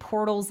basically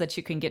portals that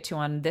you can get to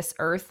on this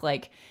earth.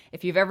 Like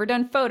if you've ever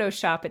done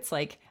Photoshop, it's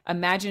like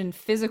imagine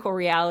physical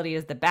reality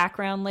as the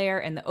background layer,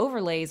 and the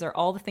overlays are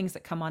all the things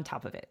that come on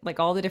top of it. Like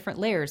all the different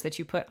layers that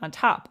you put on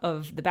top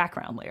of the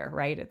background layer,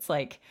 right? It's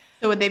like,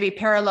 so would they be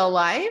parallel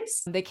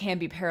lives? They can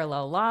be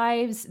parallel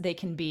lives. They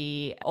can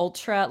be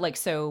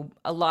so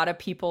a lot of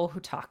people who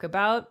talk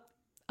about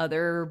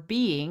other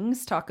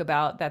beings talk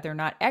about that they're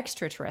not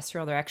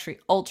extraterrestrial, they're actually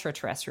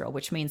ultra-terrestrial,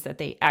 which means that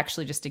they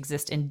actually just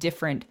exist in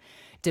different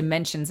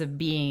dimensions of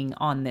being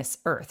on this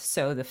earth.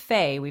 So the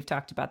Fae, we've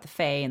talked about the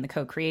Fae and the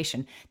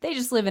co-creation, they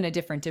just live in a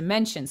different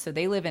dimension. So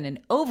they live in an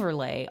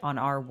overlay on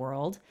our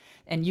world,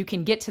 and you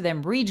can get to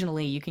them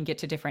regionally, you can get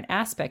to different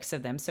aspects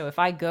of them. So if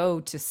I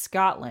go to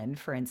Scotland,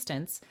 for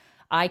instance,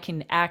 I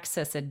can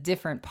access a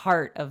different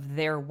part of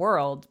their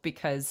world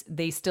because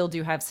they still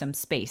do have some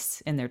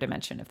space in their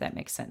dimension, if that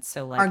makes sense.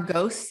 So like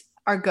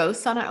are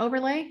ghosts on an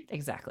overlay?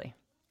 Exactly.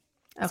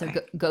 Okay.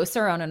 So ghosts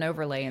are on an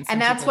overlay.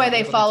 And that's why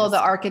they follow the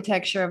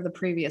architecture of the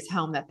previous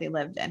home that they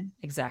lived in.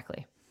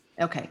 Exactly.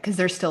 Okay. Because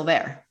they're still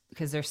there.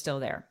 Because they're still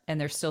there and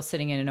they're still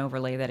sitting in an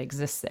overlay that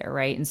exists there,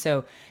 right? And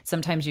so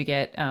sometimes you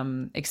get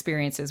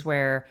experiences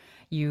where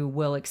you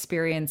will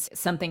experience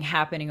something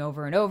happening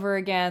over and over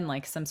again,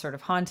 like some sort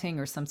of haunting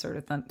or some sort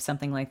of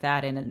something like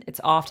that. And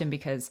it's often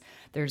because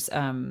there's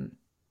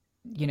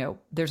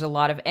there's a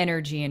lot of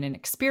energy and an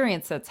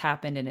experience that's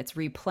happened, and it's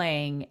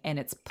replaying and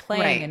it's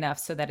playing enough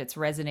so that it's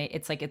resonate.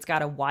 It's like it's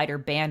got a wider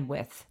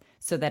bandwidth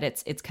so that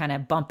it's kind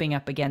of bumping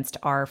up against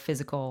our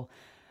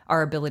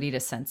ability to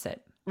sense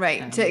it.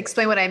 Right. To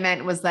explain what I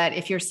meant was that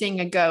if you're seeing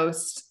a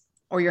ghost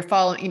or you're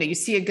following, you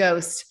see a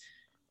ghost,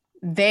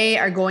 they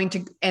are going to,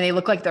 and they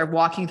look like they're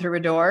walking through a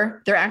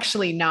door. They're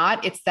actually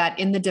not. It's that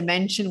in the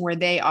dimension where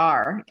they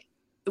are,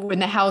 when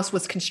the house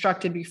was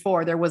constructed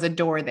before, there was a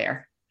door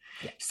there.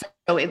 Yeah.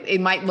 So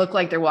it might look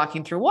like they're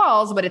walking through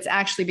walls, but it's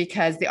actually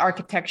because the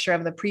architecture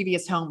of the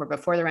previous home or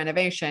before the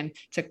renovation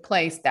took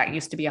place, that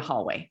used to be a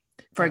hallway,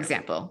 for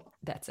example.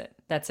 That's it.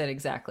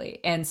 Exactly.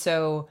 And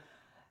so,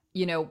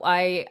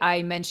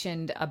 I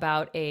mentioned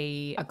about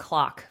a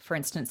clock, for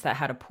instance, that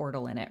had a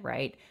portal in it,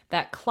 right?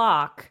 That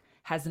clock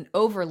has an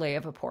overlay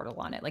of a portal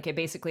on it. Like it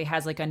basically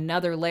has like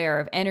another layer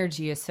of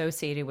energy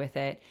associated with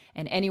it.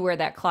 And anywhere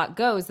that clock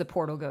goes, the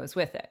portal goes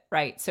with it,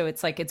 right? So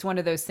it's like, it's one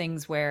of those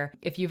things where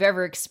if you've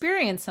ever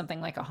experienced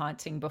something like a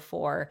haunting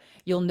before,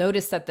 you'll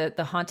notice that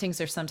the hauntings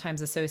are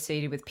sometimes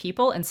associated with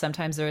people and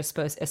sometimes they're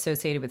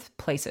associated with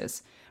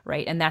places,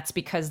 right? And that's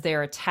because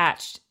they're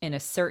attached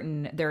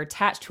they're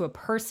attached to a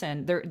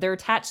person, they're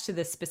attached to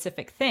this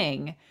specific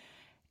thing,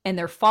 and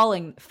they're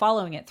following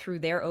it through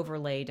their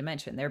overlay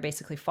dimension. They're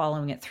basically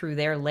following it through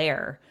their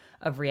layer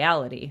of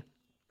reality.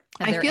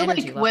 I feel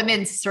like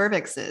women's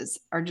cervixes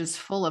are just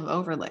full of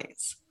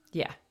overlays.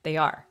 Yeah, they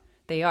are.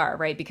 They are,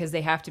 right? Because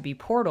they have to be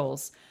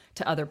portals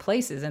to other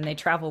places and they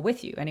travel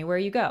with you anywhere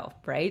you go,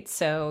 right?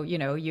 So,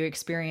 you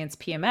experience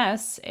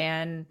PMS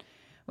and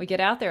we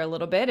get out there a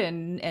little bit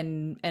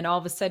and all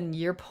of a sudden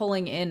you're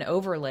pulling in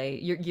overlay.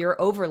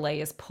 Your overlay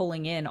is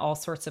pulling in all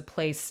sorts of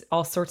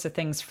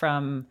things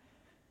from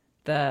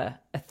the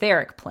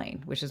etheric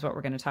plane, which is what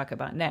we're going to talk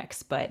about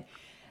next. But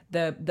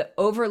the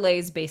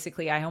overlays,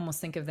 basically, I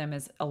almost think of them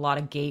as a lot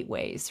of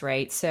gateways,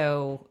 right?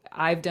 So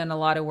I've done a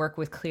lot of work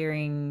with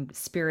clearing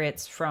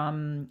spirits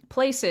from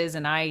places,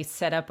 and I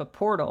set up a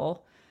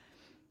portal,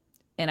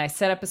 and I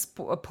set up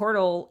a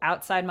portal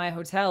outside my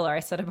hotel, or I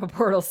set up a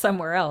portal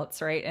somewhere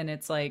else, right? And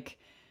it's like,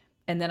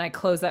 and then I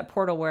close that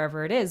portal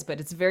wherever it is,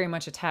 but it's very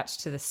much attached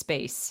to the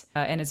space,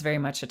 and it's very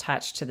much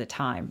attached to the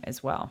time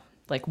as well,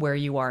 like where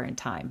you are in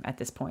time at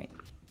this point.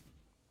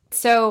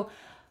 So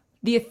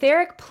the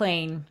etheric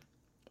plane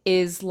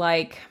is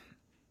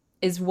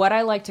what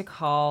I like to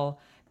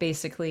call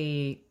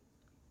basically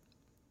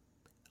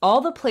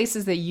all the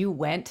places that you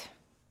went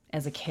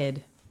as a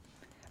kid,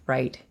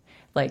 right?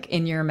 Like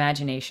in your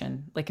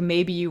imagination, like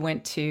maybe you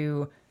went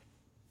to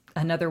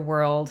another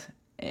world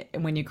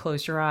when you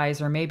closed your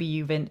eyes, or maybe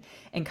you've been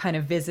and kind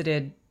of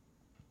visited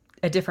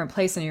a different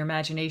place in your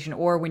imagination,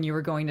 or when you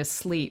were going to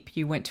sleep,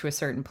 you went to a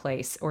certain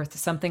place or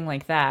something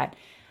like that.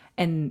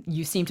 And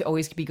you seem to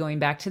always be going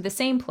back to the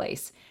same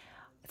place.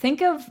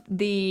 Think of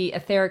the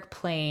etheric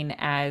plane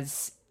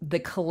as the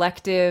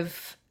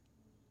collective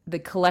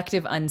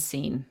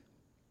unseen,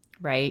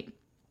 right?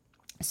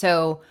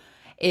 So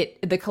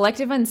the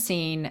collective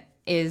unseen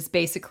is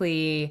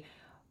basically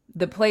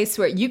the place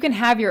where you can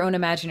have your own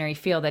imaginary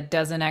field that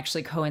doesn't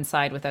actually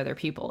coincide with other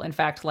people. In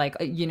fact, like,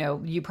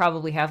 you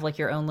probably have like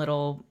your own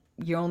little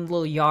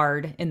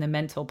yard in the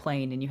mental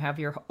plane, and you have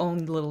your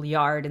own little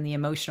yard in the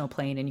emotional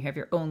plane, and you have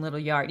your own little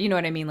yard. You know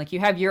what I mean? Like you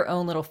have your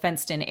own little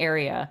fenced in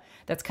area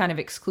that's kind of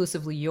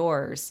exclusively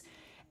yours.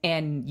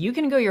 And you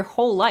can go your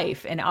whole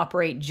life and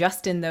operate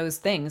just in those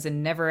things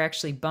and never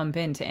actually bump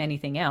into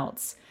anything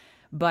else.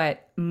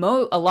 But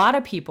a lot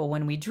of people,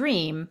 when we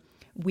dream,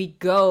 we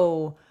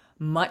go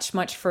much,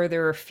 much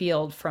further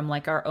afield from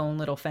like our own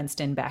little fenced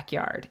in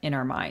backyard in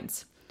our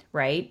minds,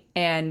 right?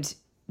 And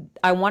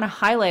I want to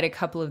highlight a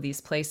couple of these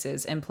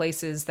places, and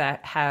places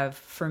that have,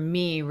 for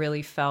me,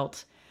 really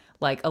felt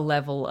like a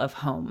level of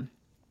home.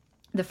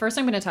 The first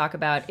I'm going to talk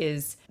about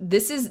is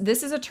this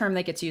is a term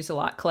that gets used a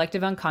lot.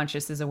 Collective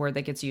unconscious is a word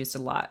that gets used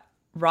a lot.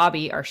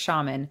 Robbie, our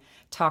shaman,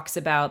 talks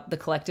about the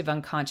collective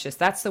unconscious.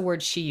 That's the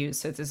word she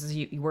used. So this is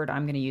the word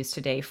I'm going to use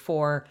today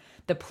for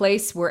the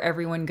place where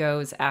everyone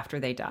goes after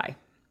they die.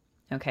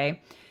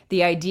 Okay.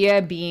 The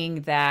idea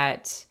being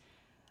that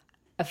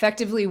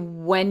effectively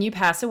when you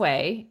pass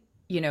away,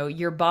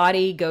 your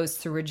body goes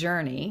through a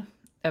journey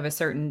of a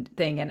certain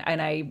thing.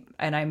 And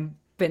I'm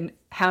been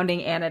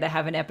hounding Anna to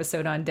have an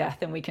episode on death,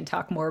 and we can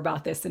talk more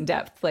about this in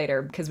depth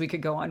later, because we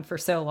could go on for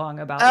so long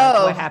about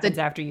what happens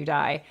after you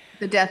die.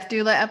 The death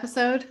doula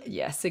episode?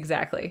 Yes,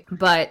 exactly.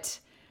 But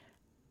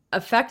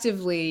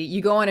effectively,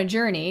 you go on a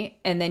journey,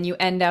 and then you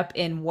end up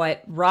in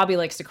what Robbie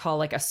likes to call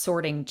like a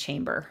sorting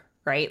chamber,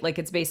 right? Like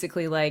it's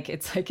basically like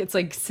it's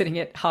like sitting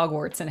at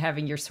Hogwarts and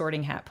having your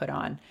sorting hat put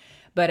on.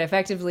 But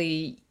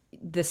effectively,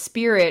 the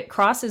spirit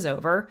crosses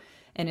over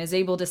and is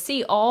able to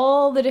see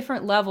all the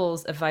different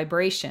levels of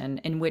vibration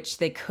in which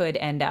they could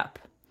end up.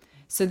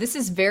 So this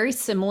is very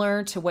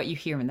similar to what you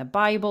hear in the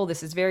Bible.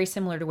 This is very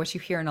similar to what you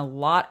hear in a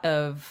lot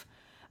of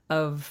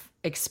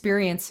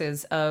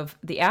experiences of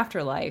the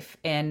afterlife,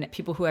 and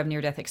people who have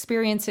near-death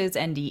experiences,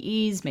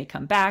 NDEs, may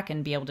come back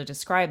and be able to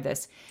describe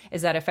this,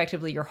 is that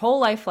effectively your whole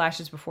life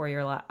flashes before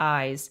your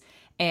eyes,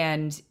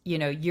 and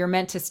you're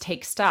meant to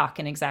take stock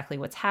in exactly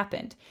what's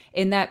happened.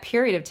 In that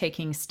period of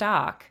taking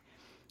stock,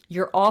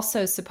 you're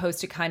also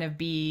supposed to kind of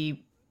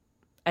be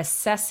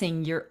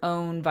assessing your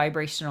own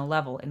vibrational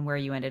level and where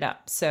you ended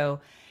up. So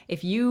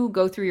if you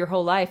go through your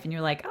whole life and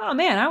you're like, oh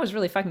man, I was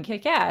really fucking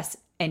kick-ass,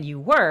 and you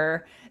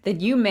were, then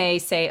you may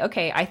say,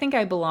 okay, I think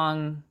I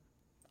belong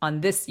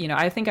on this,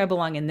 I think I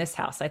belong in this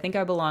house. I think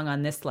I belong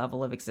on this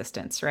level of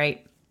existence,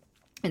 right?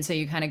 And so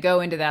you kind of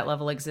go into that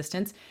level of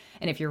existence.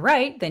 And if you're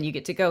right, then you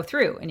get to go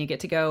through, and you get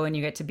to go and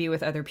you get to be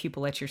with other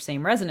people at your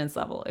same resonance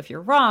level. If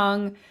you're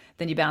wrong,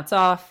 then you bounce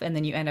off, and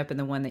then you end up in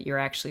the one that you're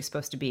actually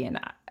supposed to be in.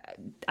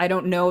 I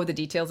don't know the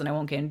details, and I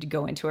won't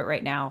go into it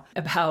right now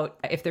about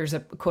if there's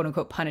a quote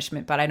unquote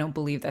punishment, but I don't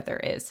believe that there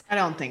is. I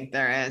don't think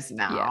there is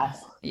now.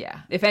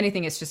 Yeah. If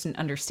anything, it's just an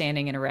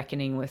understanding and a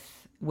reckoning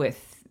with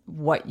with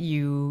what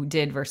you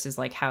did versus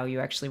like how you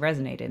actually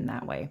resonated in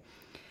that way.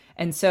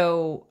 And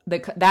so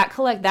that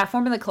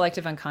form of the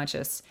collective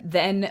unconscious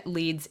then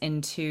leads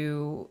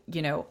into,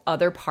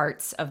 other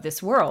parts of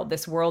this world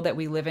that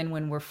we live in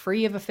when we're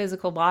free of a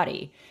physical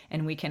body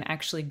and we can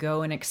actually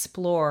go and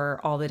explore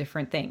all the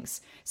different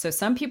things. So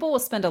some people will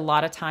spend a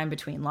lot of time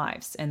between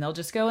lives and they'll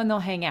just go and they'll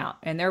hang out.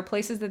 And there are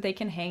places that they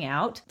can hang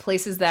out,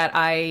 places that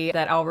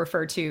I'll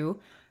refer to.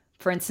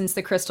 For instance,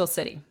 the Crystal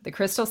City. The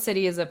Crystal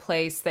City is a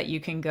place that you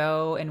can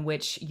go in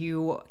which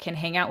you can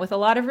hang out with a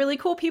lot of really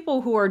cool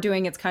people who are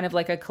doing, it's kind of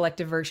like a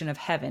collective version of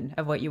heaven,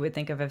 of what you would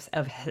think of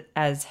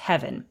as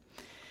heaven.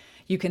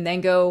 You can then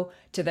go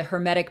to the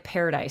Hermetic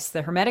Paradise.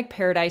 The Hermetic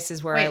Paradise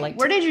is where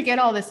where did you get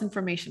all this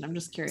information? I'm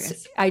just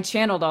curious. I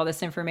channeled all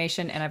this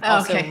information and I've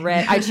also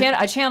read,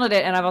 I channeled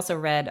it and I've also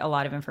read a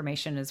lot of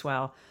information as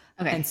well.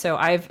 Okay. And so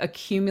I've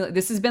accumulated,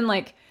 this has been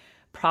like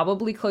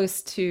probably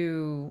close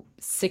to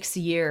 6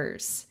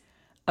 years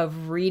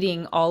of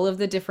reading all of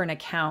the different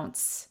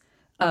accounts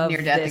of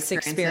this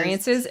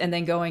experiences and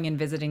then going and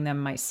visiting them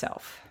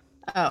myself.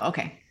 Oh,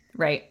 okay.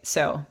 Right.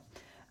 So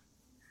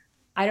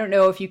I don't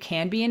know if you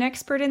can be an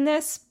expert in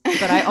this,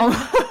 but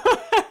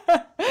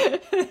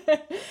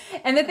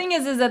and the thing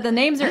is that the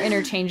names are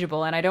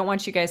interchangeable and I don't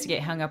want you guys to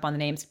get hung up on the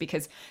names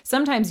because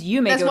sometimes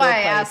you may That's why I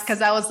asked,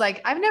 because I was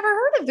like, I've never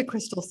heard of the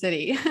Crystal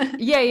City.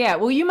 Yeah.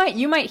 Well, you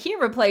might hear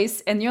a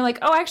place and you're like,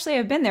 oh, actually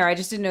I've been there. I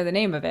just didn't know the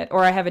name of it,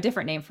 or I have a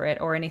different name for it,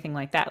 or anything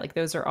like that. Like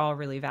those are all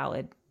really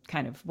valid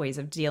kind of ways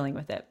of dealing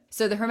with it.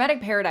 So the Hermetic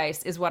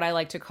Paradise is what I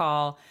like to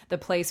call the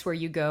place where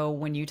you go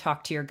when you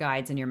talk to your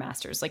guides and your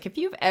masters. Like if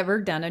you've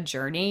ever done a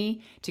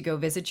journey to go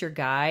visit your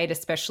guide,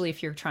 especially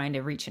if you're trying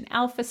to reach an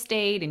alpha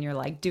state and you're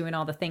like doing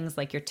all the things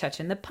like you're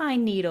touching the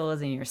pine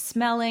needles and you're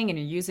smelling and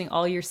you're using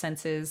all your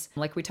senses,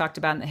 like we talked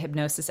about in the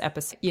hypnosis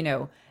episode,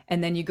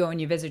 and then you go and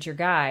you visit your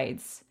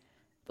guides.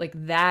 Like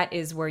that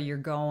is where you're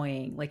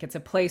going. Like it's a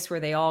place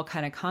where they all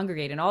kind of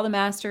congregate and all the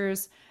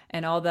masters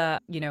and all the,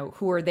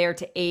 who are there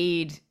to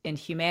aid in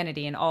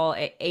humanity and all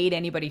aid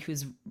anybody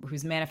who's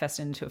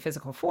manifested into a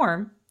physical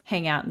form,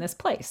 hang out in this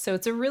place. So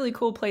it's a really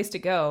cool place to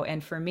go.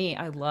 And for me,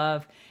 I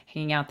love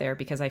hanging out there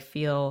because I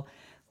feel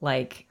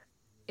like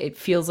it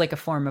feels like a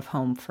form of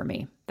home for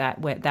me,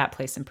 that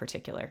place in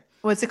particular.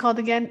 What's it called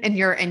again? In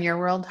your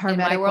world?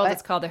 Hermetic, in my world,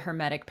 it's called the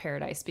Hermetic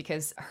Paradise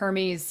because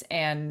Hermes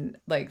and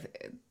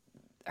like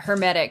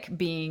Hermetic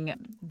being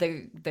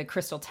the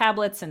crystal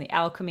tablets and the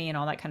alchemy and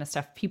all that kind of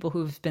stuff. People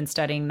who've been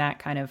studying that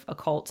kind of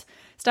occult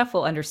stuff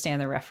will understand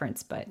the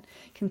reference, but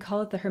you can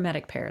call it the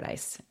Hermetic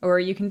Paradise, or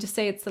you can just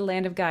say it's the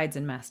land of guides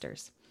and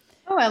masters.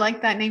 Oh, I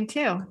like that name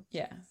too.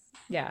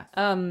 Yeah.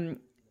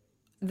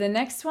 The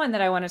next one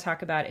that I want to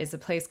talk about is a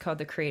place called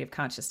the Creative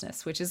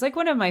Consciousness, which is like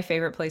one of my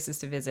favorite places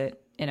to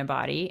visit in a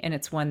body. And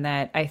it's one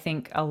that I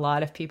think a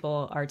lot of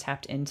people are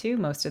tapped into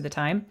most of the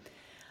time.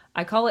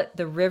 I call it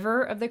the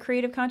river of the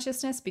creative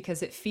consciousness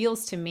because it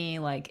feels to me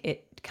like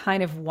it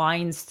kind of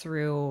winds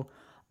through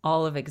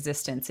all of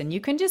existence and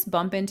you can just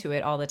bump into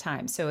it all the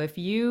time. So if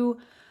you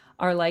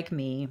are like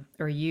me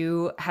or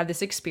you have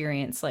this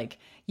experience, like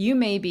you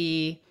may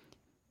be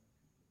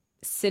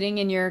sitting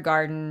in your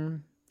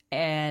garden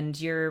and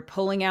you're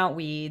pulling out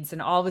weeds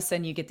and all of a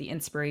sudden you get the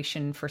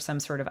inspiration for some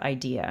sort of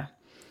idea,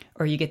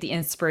 or you get the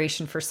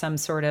inspiration for some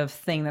sort of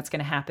thing that's going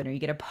to happen, or you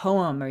get a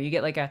poem, or you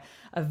get like a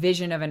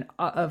vision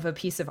of a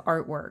piece of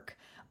artwork.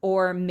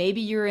 Or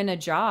maybe you're in a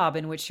job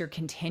in which you're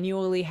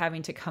continually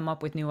having to come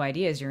up with new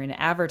ideas. You're in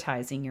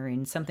advertising, you're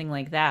in something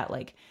like that.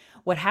 Like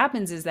what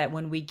happens is that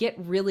when we get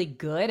really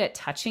good at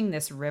touching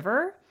this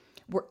river,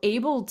 we're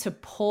able to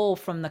pull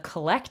from the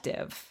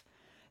collective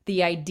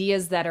the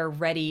ideas that are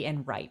ready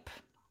and ripe.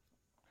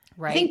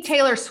 Right? I think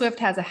Taylor Swift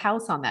has a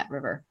house on that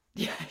river.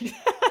 Yeah.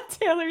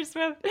 Taylor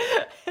Swift.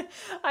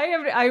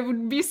 I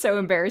would be so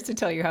embarrassed to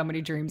tell you how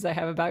many dreams I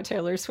have about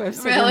Taylor Swift.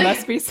 So really? There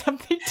must be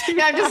something to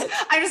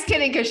that. I'm just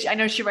kidding because I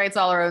know she writes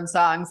all her own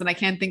songs, and I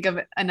can't think of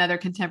another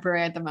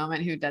contemporary at the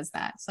moment who does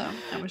that. So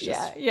I was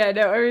just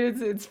no. I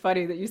mean, it's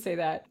funny that you say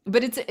that,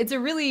 but it's a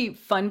really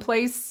fun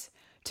place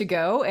to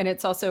go, and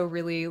it's also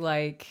really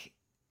like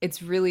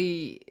it's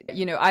really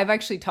I've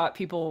actually taught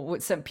people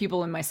with some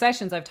people in my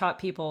sessions. I've taught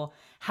people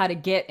how to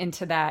get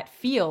into that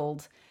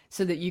field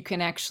so that you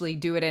can actually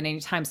do it at any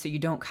time so you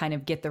don't kind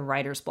of get the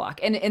writer's block.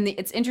 And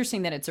it's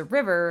interesting that it's a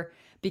river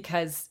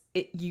because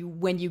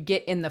when you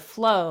get in the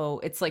flow,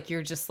 it's like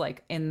you're just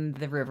like in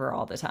the river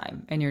all the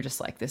time. And you're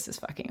just like, this is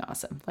fucking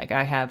awesome. Like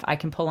I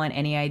can pull on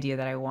any idea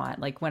that I want.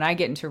 Like when I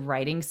get into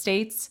writing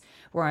states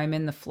where I'm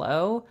in the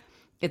flow,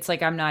 it's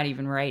like I'm not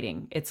even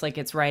writing. It's like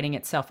it's writing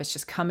itself. It's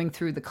just coming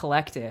through the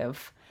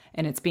collective.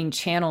 And it's being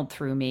channeled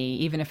through me,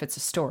 even if it's a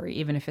story,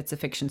 even if it's a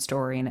fiction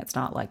story and it's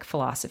not like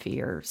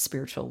philosophy or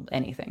spiritual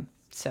anything.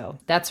 So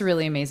that's a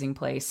really amazing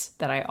place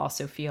that I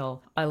also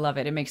feel, I love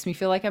it. It makes me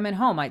feel like I'm at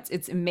home.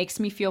 It makes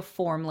me feel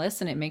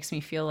formless and it makes me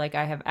feel like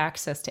I have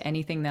access to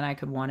anything that I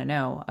could want to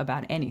know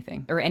about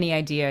anything or any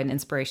idea and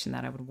inspiration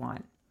that I would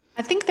want.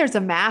 I think there's a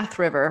math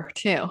river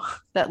too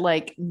that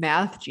like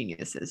math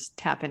geniuses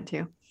tap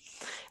into.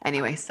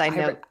 Anyway, side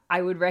note.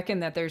 I would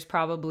reckon that there's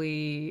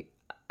probably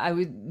I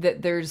would,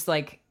 that there's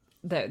like,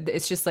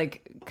 it's just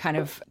like kind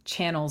of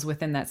channels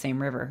within that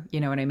same river.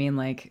 You know what I mean?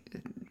 Like,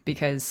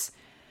 because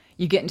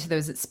you get into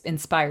those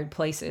inspired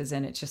places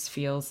and it just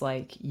feels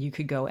like you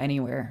could go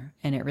anywhere,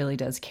 and it really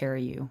does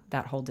carry you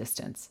that whole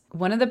distance.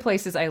 One of the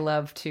places I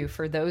love too,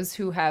 for those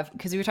who have,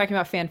 because we were talking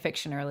about fan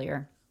fiction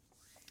earlier,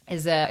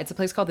 it's a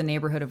place called the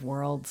Neighborhood of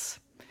Worlds.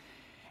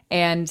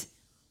 And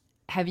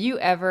have you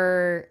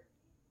ever,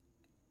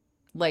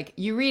 like,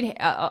 you read,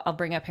 I'll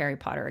bring up Harry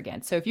Potter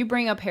again. So if you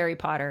bring up Harry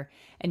Potter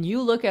and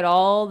you look at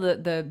all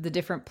the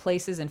different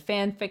places and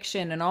fan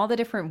fiction and all the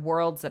different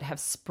worlds that have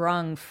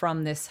sprung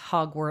from this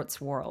Hogwarts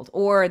world,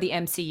 or the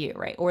MCU,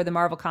 right? Or the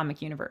Marvel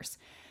Comic Universe.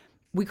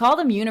 We call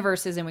them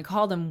universes and we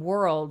call them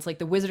worlds, like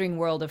the Wizarding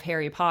World of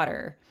Harry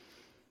Potter.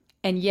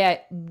 And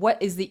yet,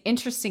 what is the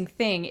interesting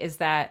thing is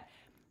that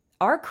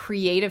our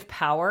creative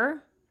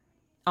power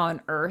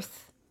on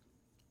Earth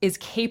is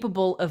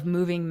capable of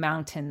moving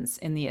mountains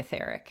in the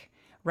etheric.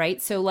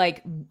 Right? So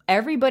like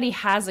everybody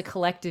has a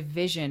collective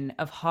vision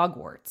of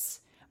Hogwarts,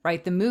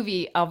 right? The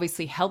movie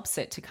obviously helps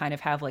it to kind of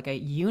have like a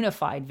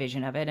unified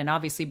vision of it. And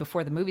obviously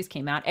before the movies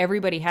came out,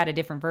 everybody had a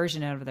different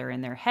version of it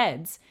in their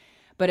heads.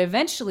 But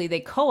eventually they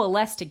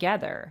coalesce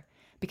together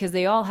because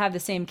they all have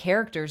the same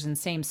characters and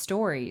same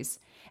stories.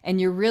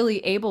 And you're really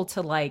able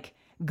to like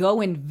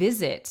go and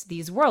visit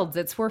these worlds.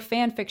 That's where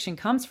fan fiction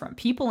comes from.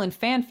 People in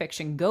fan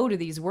fiction go to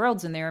these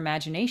worlds in their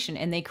imagination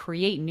and they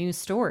create new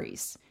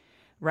stories,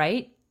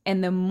 right?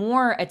 And the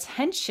more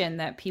attention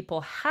that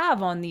people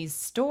have on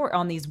these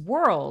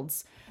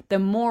worlds, the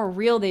more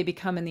real they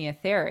become in the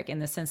etheric, in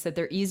the sense that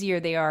they're easier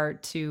they are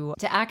to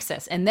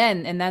access. And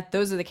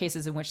those are the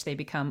cases in which they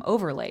become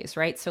overlays,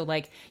 right? So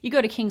like you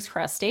go to King's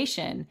Cross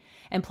Station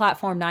and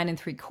platform 9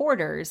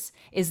 3/4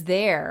 is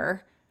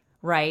there,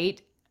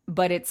 right?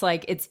 But it's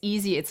like, it's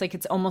easy. It's like,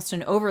 it's almost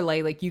an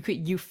overlay. Like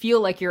you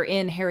feel like you're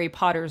in Harry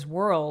Potter's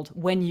world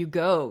when you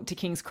go to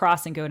King's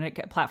Cross and go to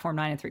platform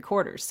 9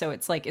 3/4. So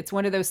it's like, it's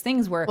one of those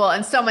things where, well,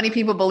 and so many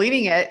people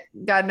believing it,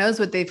 God knows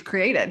what they've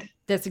created.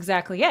 That's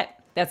exactly it.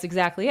 That's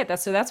exactly it.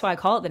 That's why I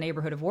call it the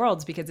Neighborhood of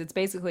Worlds, because it's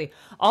basically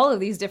all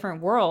of these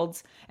different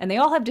worlds, and they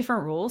all have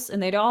different rules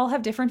and they all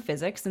have different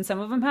physics, and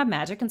some of them have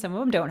magic and some of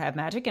them don't have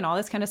magic and all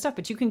this kind of stuff,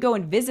 but you can go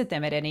and visit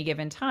them at any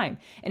given time.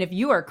 And if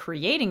you are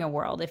creating a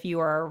world, if you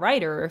are a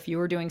writer, or if you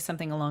are doing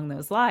something along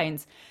those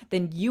lines,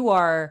 then you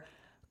are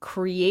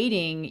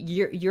creating,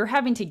 you're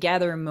having to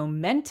gather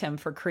momentum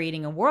for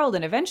creating a world,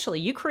 and eventually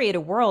you create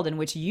a world in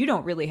which you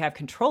don't really have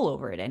control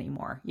over it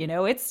anymore. You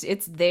know, it's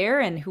there,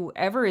 and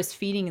whoever is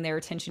feeding their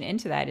attention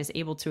into that is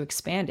able to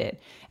expand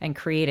it and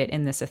create it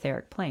in this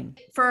etheric plane.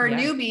 For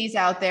newbies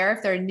out there,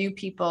 if there are new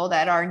people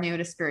that are new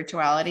to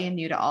spirituality and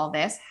new to all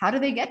this, how do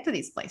they get to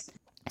these places?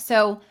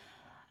 So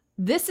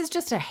this is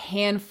just a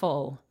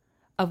handful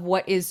of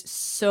what is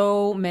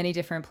so many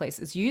different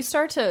places. You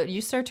start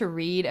to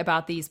read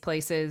about these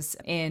places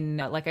in,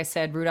 like I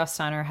said, Rudolf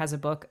Steiner has a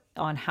book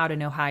on how to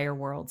know higher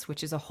worlds,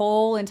 which is a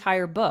whole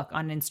entire book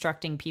on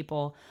instructing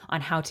people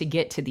on how to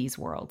get to these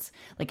worlds,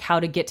 like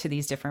how to get to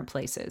these different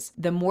places.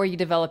 The more you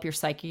develop your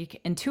psychic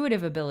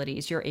intuitive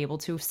abilities, you're able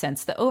to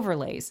sense the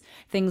overlays,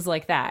 things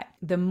like that.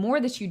 The more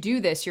that you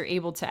do this, you're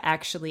able to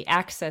actually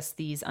access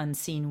these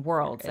unseen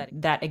worlds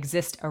that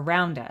exist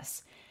around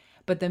us.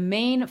 But the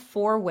main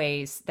 4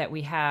 ways that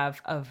we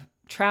have of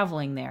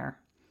traveling there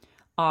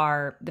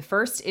are, the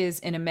first is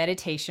in a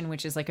meditation,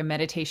 which is like a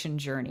meditation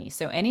journey.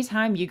 So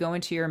anytime you go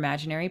into your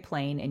imaginary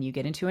plane and you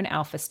get into an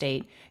alpha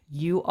state,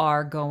 you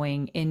are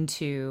going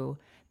into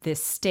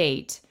this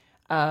state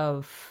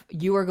of,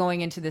 you are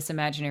going into this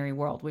imaginary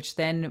world, which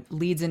then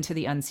leads into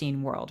the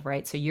unseen world,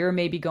 right? So you're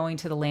maybe going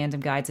to the land of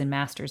guides and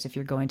masters if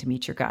you're going to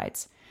meet your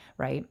guides.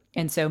 Right.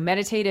 And so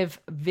meditative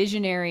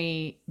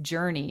visionary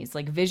journeys,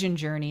 like vision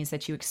journeys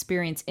that you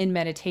experience in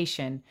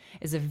meditation,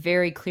 is a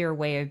very clear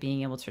way of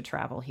being able to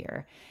travel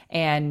here.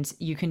 And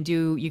you can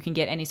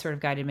get any sort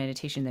of guided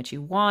meditation that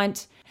you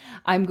want.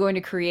 I'm going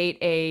to create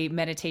a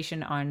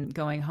meditation on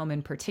going home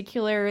in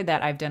particular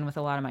that I've done with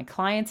a lot of my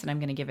clients, and I'm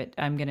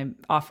going to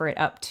offer it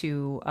up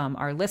to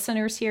our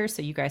listeners here,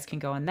 so you guys can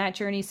go on that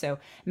journey. So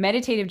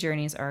meditative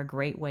journeys are a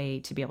great way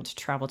to be able to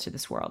travel to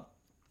this world.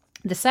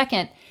 The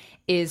second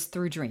is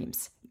through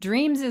dreams.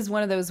 Dreams is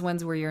one of those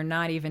ones where you're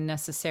not even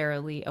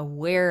necessarily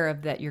aware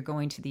of that you're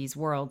going to these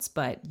worlds,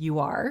 but you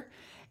are.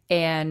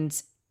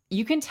 And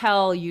you can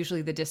tell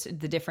usually the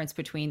difference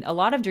between, a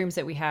lot of dreams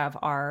that we have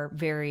are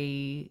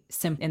very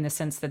simple in the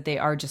sense that they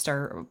are just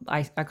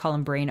I call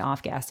them brain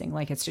off-gassing.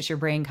 Like, it's just your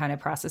brain kind of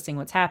processing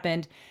what's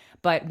happened.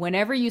 But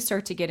whenever you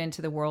start to get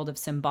into the world of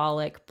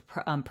symbolic,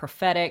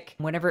 prophetic,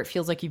 whenever it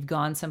feels like you've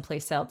gone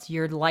someplace else,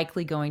 you're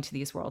likely going to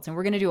these worlds. And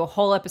we're going to do a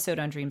whole episode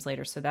on dreams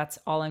later. So that's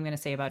all I'm going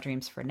to say about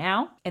dreams for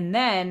now. And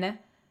then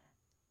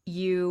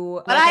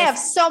But I have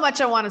so much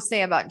I want to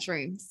say about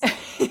dreams.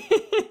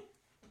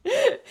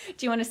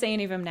 Do you want to say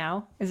any of them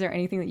now? Is there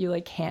anything that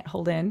you can't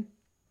hold in?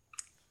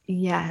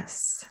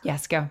 Yes.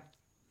 Yes, go.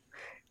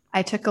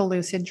 I took a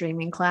lucid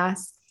dreaming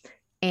class,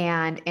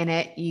 and in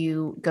it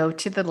you go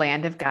to the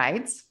land of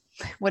guides.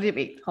 What did it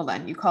be? Hold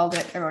on. You called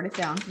it. I wrote it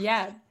down.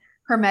 Yeah.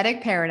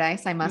 Hermetic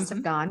Paradise. I must Mm-hmm.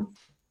 have gone.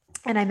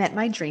 And I met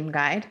my dream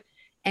guide.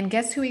 And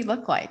guess who he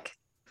looked like?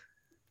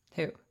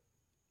 Who?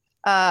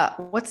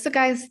 What's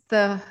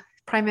the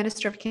Prime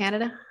Minister of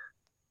Canada?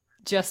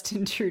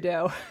 Justin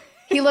Trudeau.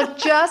 He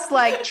looked just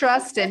like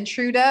Justin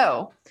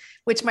Trudeau,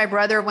 which my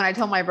brother, when I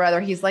told my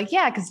brother, he's like,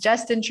 yeah, because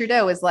Justin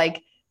Trudeau is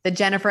like the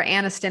Jennifer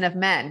Aniston of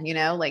men,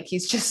 like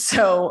he's just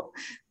so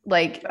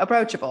like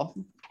approachable.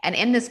 And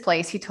in this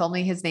place, he told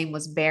me his name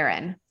was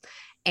Barron.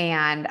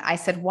 And I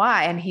said,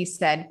 why? And he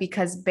said,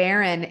 because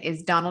Barron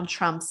is Donald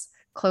Trump's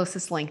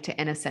closest link to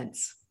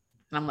innocence.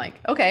 And I'm like,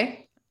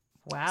 okay.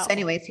 Wow. So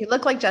anyways, he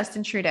looked like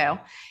Justin Trudeau.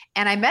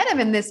 And I met him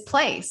in this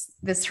place,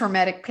 this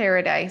Hermetic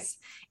Paradise.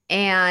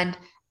 And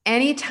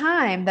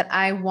anytime that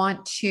I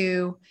want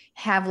to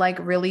have like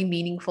really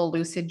meaningful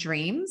lucid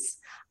dreams,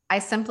 I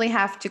simply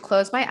have to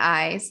close my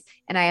eyes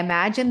and I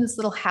imagine this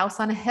little house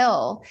on a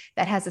hill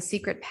that has a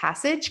secret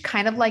passage,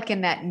 kind of like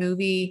in that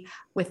movie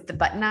with the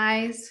button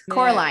eyes,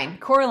 Coraline.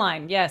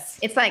 Coraline, yes.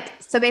 It's like,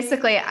 so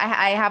basically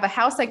I have a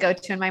house I go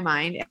to in my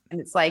mind, and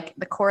it's like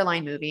the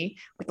Coraline movie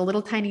with a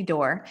little tiny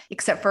door,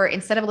 except for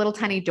instead of a little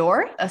tiny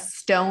door, a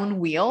stone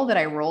wheel that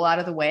I roll out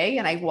of the way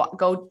and I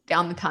go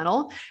down the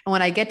tunnel. And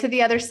when I get to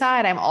the other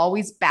side, I'm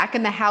always back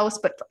in the house,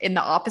 but in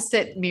the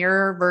opposite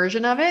mirror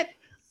version of it.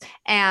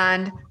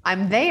 And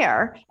I'm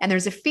there and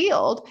there's a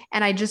field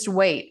and I just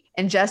wait.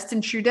 And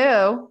Justin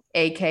Trudeau,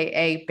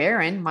 AKA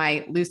Barron,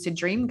 my lucid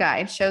dream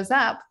guide, shows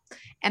up.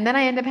 And then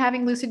I end up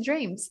having lucid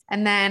dreams.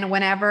 And then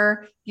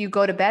whenever you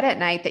go to bed at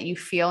night that you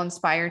feel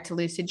inspired to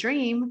lucid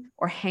dream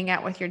or hang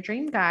out with your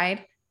dream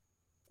guide,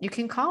 you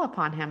can call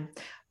upon him.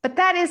 But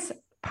that is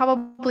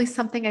probably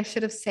something I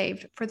should have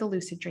saved for the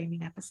lucid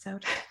dreaming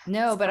episode.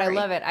 No, but I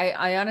love it.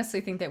 I honestly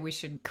think that we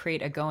should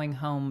create a going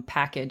home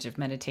package of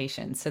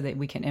meditation so that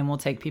we'll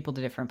take people to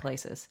different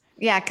places.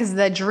 Yeah, because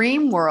the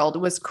dream world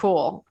was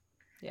cool.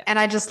 Yeah. And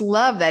I just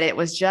love that it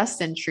was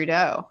Justin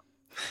Trudeau.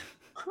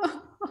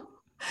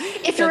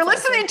 If you're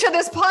listening to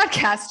this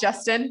podcast,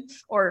 Justin,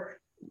 or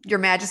Your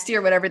Majesty,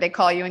 or whatever they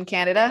call you in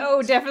Canada.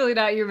 Oh, definitely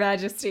not Your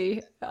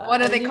Majesty. What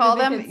do they call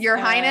them? Your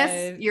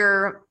Highness?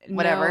 Your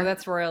whatever. No,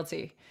 that's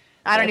royalty.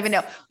 I don't even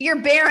know. You're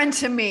Baron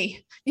to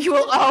me. You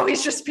will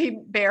always just be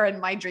Baron,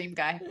 my dream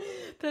guy.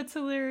 That's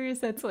hilarious.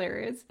 That's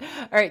hilarious.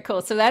 All right,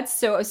 cool. So that's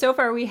so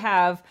far we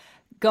have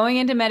going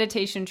into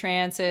meditation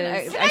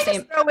trances. Can I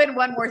just throw in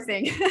one more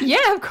thing?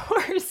 Yeah, of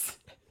course.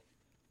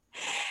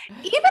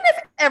 Even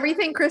if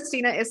everything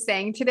Christina is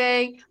saying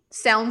today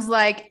sounds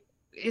like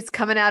it's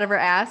coming out of her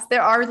ass,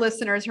 there are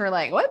listeners who are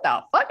like, what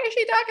the fuck is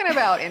she talking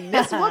about? And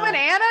this woman,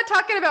 Anna,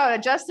 talking about a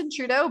Justin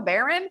Trudeau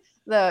Baron,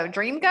 the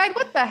dream guide?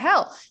 What the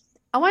hell?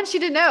 I want you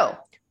to know,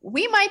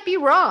 we might be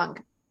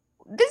wrong.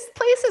 These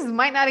places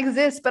might not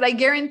exist, but I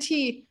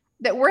guarantee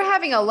that we're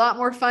having a lot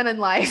more fun in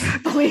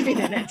life believing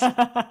in it.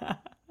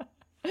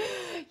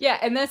 Yeah,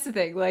 and that's the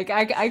thing. Like,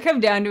 I come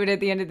down to it at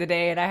the end of the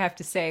day, and I have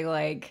to say,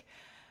 like,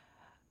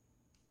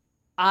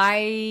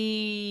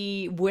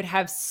 I would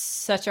have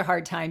such a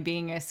hard time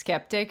being a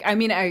skeptic. I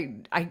mean,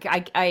 I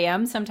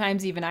am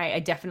sometimes. Even I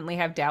definitely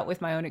have doubt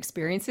with my own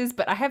experiences,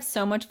 but I have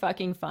so much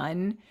fucking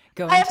fun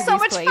going to these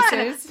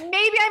places. Fun.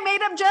 Maybe I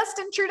made up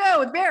Justin Trudeau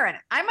with Barron.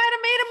 I might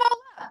have made him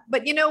all up.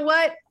 But you know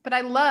what? But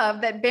I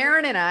love that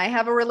Barron and I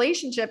have a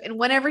relationship. And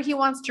whenever he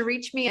wants to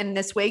reach me in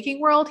this waking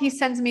world, he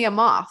sends me a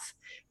moth.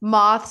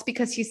 Moths,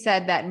 because he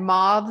said that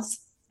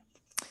moths,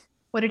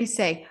 what did he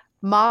say?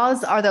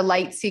 Moths are the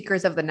light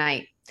seekers of the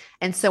night.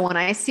 And so when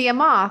I see a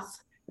moth,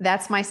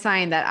 that's my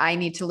sign that I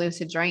need to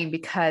lucid dream,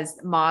 because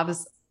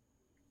moths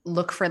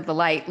look for the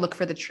light, look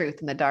for the truth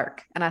in the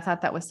dark. And I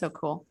thought that was so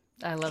cool.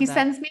 I love that. He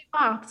sends me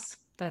moths.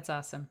 That's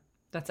awesome.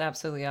 That's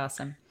absolutely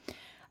awesome.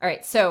 All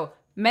right. So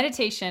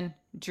meditation,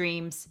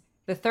 dreams.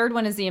 The third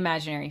one is the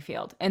imaginary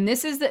field. And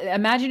this is the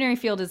imaginary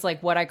field is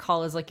like what I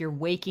call is like your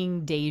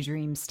waking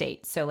daydream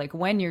state. So like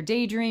when you're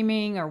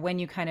daydreaming, or when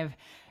you kind of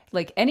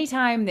like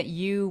anytime that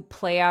you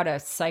play out a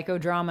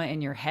psychodrama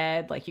in your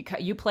head, like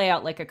you play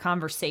out like a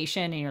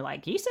conversation and you're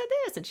like, he said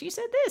this and she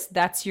said this,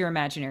 that's your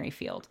imaginary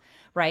field,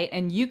 right?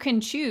 And you can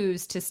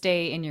choose to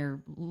stay in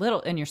your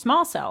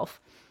small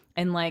self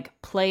and like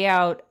play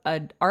out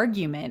an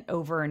argument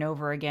over and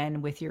over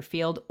again with your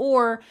field,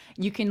 or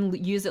you can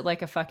use it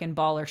like a fucking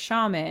baller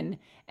shaman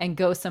and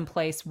go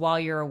someplace while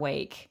you're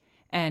awake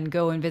and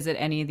go and visit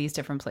any of these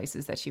different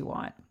places that you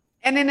want.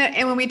 And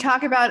when we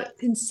talk about,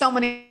 in so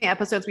many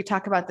episodes, we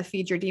talk about the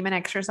Feed Your Demon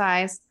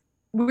exercise.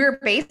 We're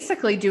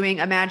basically doing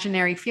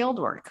imaginary field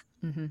work.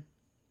 Mm-hmm.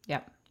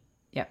 Yep.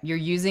 You're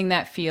using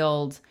that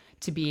field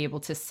to be able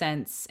to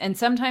sense. And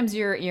sometimes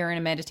you're in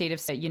a meditative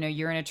state,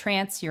 you're in a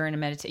trance, you're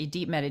in a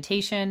deep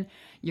meditation,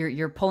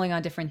 you're pulling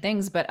on different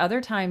things, but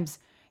other times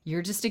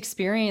you're just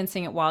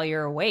experiencing it while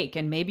you're awake.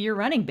 And maybe you're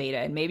running beta,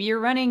 and maybe you're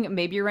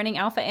running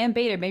alpha and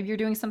beta, maybe you're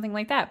doing something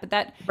like that. But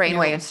that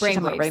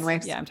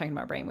brainwaves. Yeah, I'm talking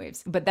about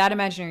brainwaves. But that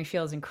imaginary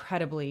field is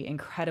incredibly,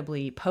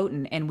 incredibly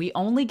potent. And we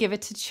only give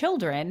it to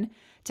children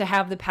to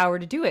have the power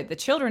to do it. The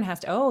children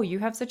has to, you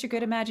have such a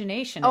good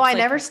imagination. I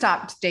never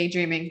stopped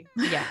daydreaming.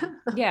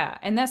 Yeah.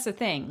 And that's the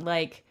thing.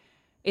 Like,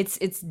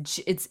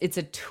 It's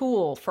a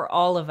tool for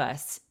all of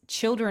us.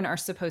 Children are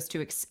supposed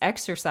to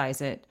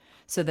exercise it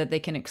so that they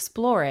can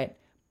explore it,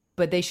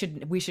 but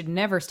we should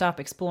never stop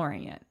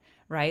exploring it,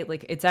 right?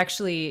 Like it's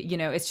actually,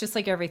 it's just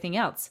like everything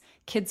else.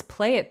 Kids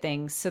play at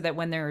things so that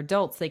when they're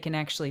adults, they can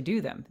actually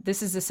do them.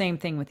 This is the same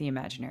thing with the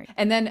imaginary.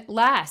 And then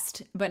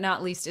last but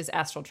not least is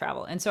astral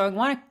travel. And so I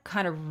want to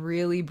kind of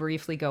really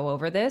briefly go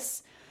over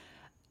this.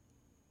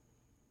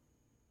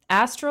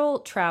 Astral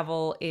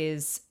travel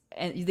is,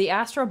 and the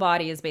astral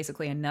body is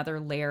basically another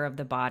layer of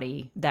the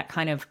body that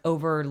kind of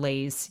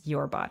overlays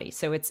your body.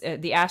 So it's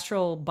the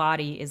astral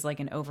body is like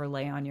an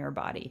overlay on your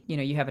body.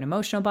 You have an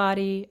emotional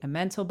body, a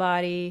mental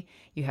body,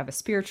 you have a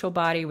spiritual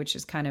body, which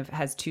is kind of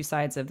has two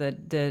sides of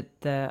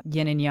the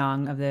yin and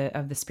yang of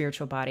the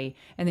spiritual body,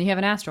 and then you have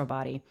an astral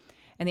body.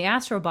 And the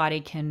astral body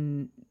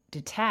can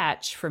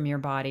detach from your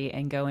body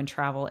and go and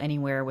travel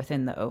anywhere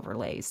within the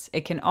overlays.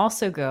 It can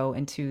also go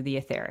into the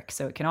etheric.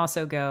 So it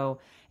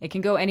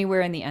can go anywhere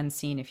in the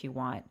unseen if you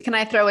want. Can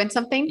I throw in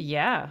something?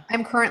 Yeah.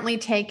 I'm currently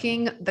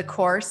taking the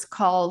course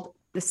called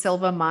the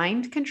Silva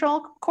Mind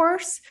Control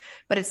course,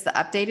 but it's the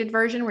updated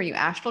version where you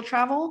astral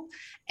travel.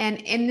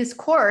 And in this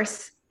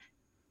course,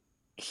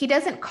 he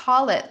doesn't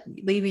call it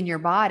leaving your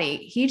body.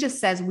 He just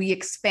says we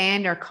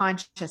expand our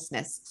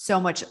consciousness so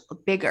much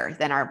bigger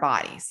than our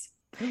bodies.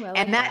 Ooh,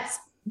 and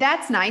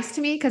that's nice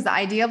to me, because the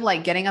idea of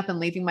like getting up and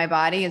leaving my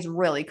body is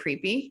really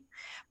creepy.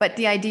 But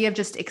the idea of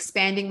just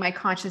expanding my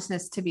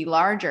consciousness to be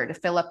larger, to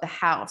fill up the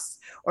house,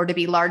 or to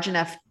be large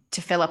enough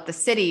to fill up the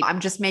city, I'm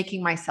just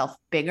making myself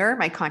bigger,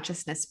 my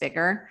consciousness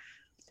bigger.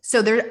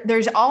 So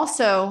there's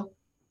also,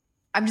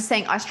 I'm just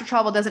saying astral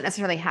travel doesn't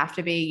necessarily have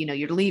to be,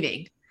 you're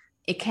leaving.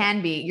 It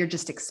can be, you're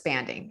just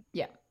expanding.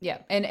 Yeah. Yeah.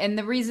 And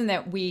the reason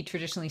that we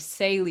traditionally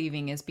say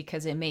leaving is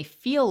because it may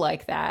feel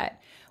like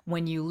that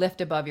when you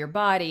lift above your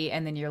body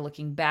and then you're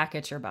looking back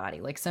at your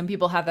body. Like some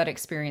people have that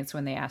experience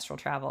when they astral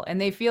travel, and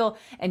they feel,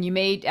 and you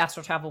may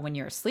astral travel when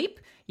you're asleep.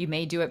 You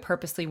may do it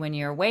purposely when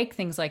you're awake,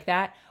 things like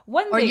that.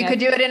 Or you could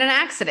do it in an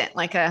accident,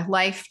 like a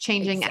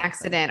life-changing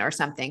accident or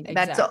something.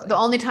 That's the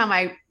only time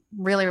I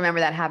really remember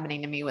that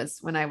happening to me was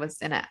when I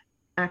was in an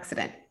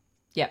accident.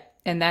 Yeah.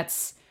 And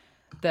that's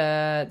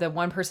the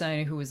one person I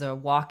knew who was a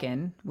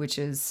walk-in, which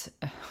is,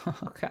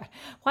 oh God,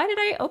 why did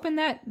I open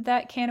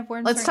that can of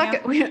worms? Let's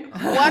talk.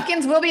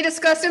 Walk-ins will be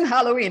discussed in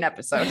Halloween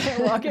episode.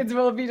 Walk-ins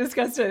will be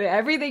discussed.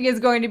 Everything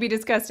is going to be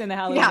discussed in the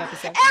Halloween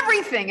episode.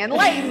 Everything,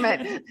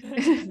 enlightenment.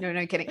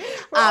 No kidding.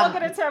 We're all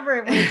going to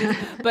cover it.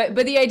 But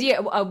the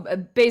idea, a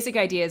basic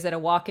idea is that a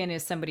walk-in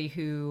is somebody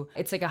who,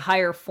 it's like a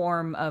higher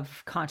form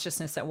of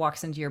consciousness that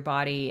walks into your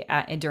body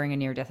during a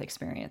near-death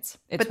experience.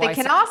 But they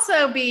can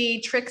also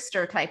be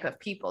trickster type of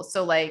people.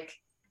 So like,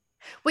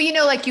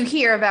 well, like you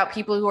hear about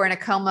people who are in a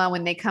coma,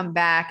 when they come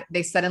back,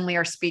 they suddenly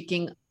are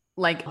speaking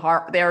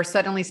they are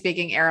suddenly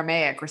speaking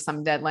Aramaic or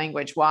some dead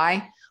language.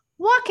 Why?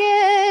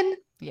 Walk-in.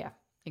 Yeah,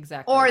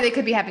 exactly. Or they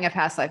could be having a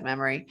past life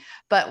memory,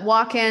 but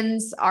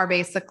walk-ins are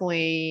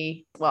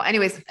basicly, well,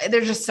 anyways,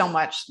 there's just so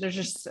much.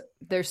 There's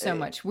so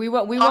much. We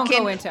won't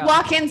go into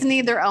walk-ins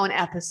need their own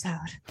episode.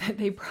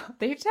 They've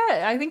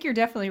I think you're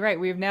definitely right.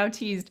 We've now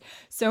teased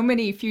so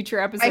many future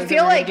episodes. I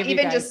feel like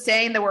even just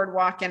saying the word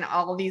walk-in,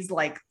 all these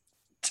like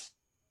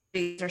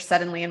are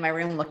suddenly in my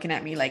room looking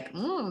at me like,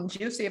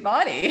 juicy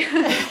body.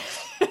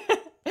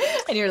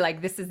 And you're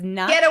like, this is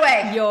not get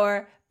away.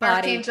 Your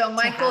body. Archangel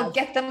Michael,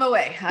 get them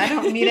away. I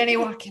don't need any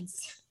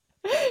walk-ins.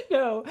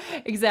 No,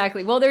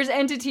 exactly. Well, there's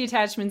entity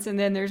attachments, and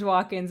then there's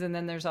walk-ins, and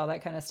then there's all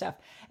that kind of stuff.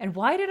 And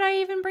why did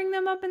I even bring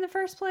them up in the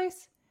first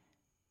place?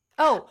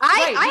 Oh,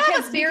 I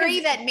have a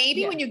theory that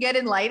maybe when you get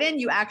enlightened,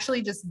 you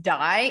actually just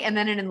die, and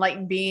then an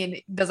enlightened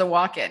being does a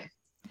walk-in.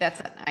 That's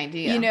an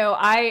idea.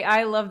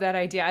 I love that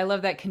idea. I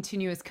love that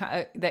continuous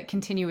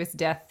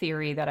death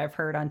theory that I've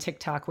heard on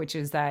TikTok, which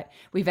is that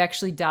we've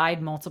actually died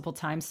multiple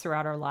times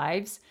throughout our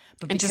lives.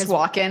 But just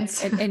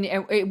walk-ins.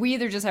 And we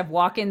either just have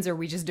walk-ins or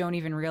we just don't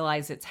even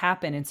realize it's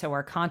happened. And so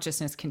our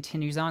consciousness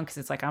continues on because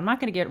it's like, I'm not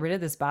going to get rid of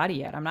this body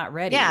yet. I'm not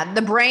ready. Yeah,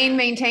 the brain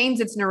maintains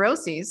its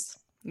neuroses.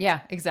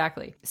 Yeah,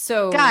 exactly.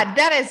 So God,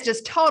 that is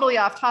just totally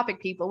off topic,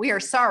 people. We are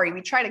sorry.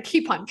 We try to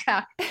keep on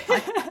track.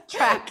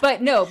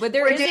 But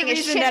we're doing a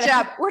shit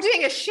job. We're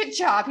doing a shit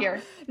job here.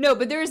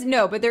 But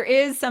there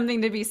is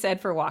something to be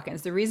said for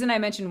walk-ins. The reason I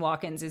mentioned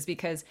walk-ins is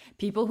because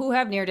people who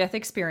have near-death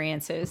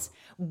experiences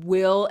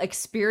will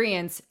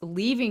experience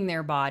leaving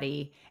their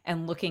body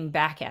and looking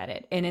back at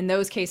it. And in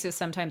those cases,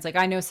 sometimes, like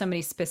I know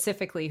somebody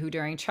specifically who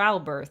during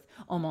childbirth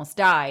almost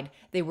died.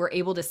 They were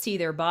able to see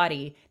their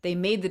body. They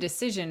made the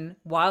decision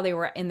while they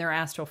were in their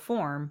astral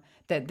form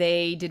that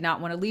they did not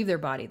want to leave their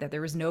body, that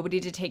there was nobody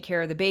to take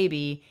care of the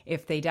baby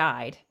if they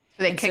died.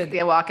 They kicked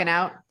the walking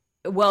out?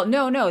 Well,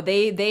 no.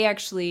 They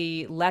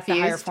actually let the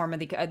higher form of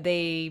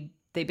they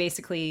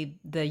basically,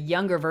 the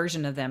younger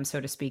version of them, so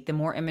to speak, the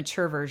more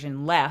immature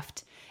version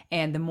left,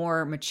 and the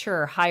more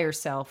mature higher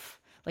self,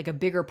 like a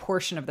bigger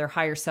portion of their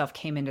higher self,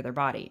 came into their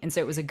body. And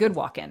so it was a good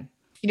walk-in.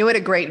 You know what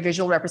a great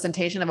visual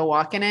representation of a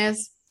walk-in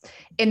is?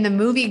 In the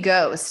movie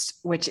Ghost,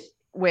 which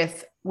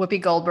with Whoopi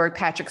Goldberg,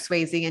 Patrick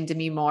Swayze, and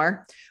Demi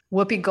Moore,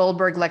 Whoopi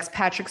Goldberg lets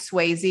Patrick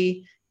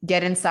Swayze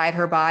get inside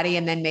her body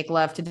and then make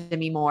love to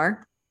Demi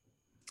Moore.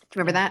 Do you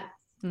remember that?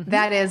 Mm-hmm.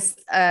 That is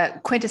a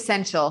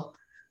quintessential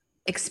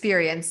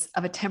experience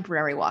of a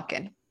temporary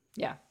walk-in.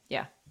 Yeah.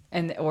 Yeah.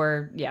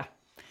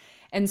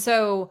 And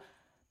so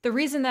the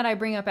reason that I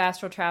bring up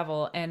astral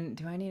travel, and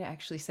do I need to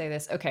actually say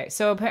this? Okay.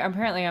 So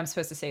apparently I'm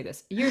supposed to say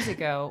this. Years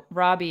ago,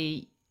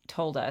 Robbie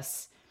told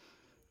us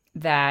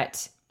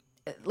that,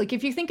 like,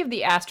 if you think of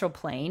the astral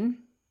plane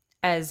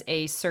as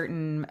a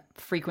certain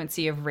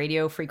frequency of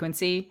radio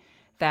frequency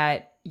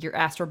that your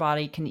astral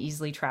body can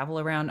easily travel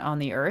around on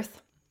the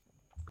earth,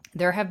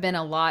 there have been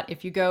a lot.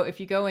 If you go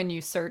and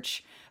you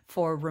search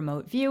for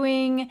remote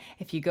viewing,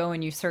 if you go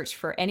and you search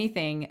for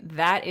anything,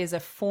 that is a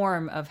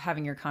form of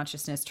having your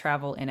consciousness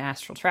travel in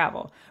astral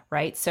travel,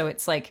 right? So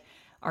it's like,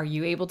 are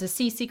you able to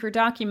see secret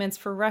documents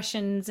for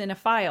Russians in a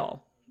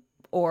file?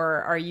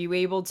 Or are you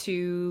able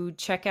to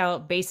check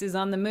out bases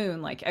on the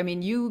moon? Like, I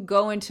mean, you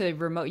go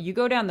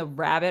down the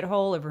rabbit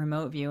hole of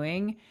remote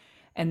viewing.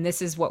 And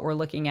this is what we're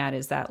looking at,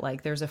 is that,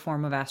 like, there's a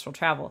form of astral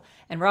travel.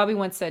 And Robbie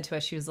once said to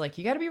us, she was like,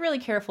 you got to be really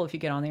careful if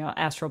you get on the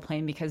astral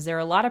plane, because there are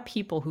a lot of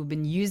people who've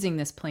been using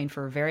this plane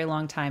for a very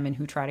long time and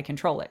who try to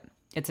control it.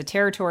 It's a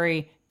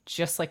territory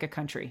just like a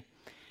country.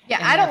 Yeah,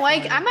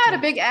 I'm not a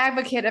big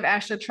advocate of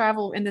astral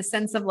travel in the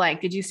sense of,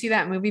 like, did you see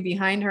that movie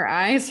Behind Her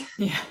Eyes?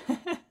 Yeah.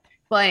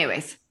 Well,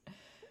 anyways.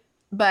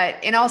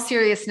 But in all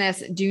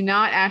seriousness, do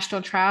not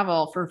astral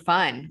travel for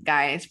fun,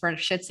 guys, for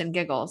shits and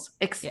giggles.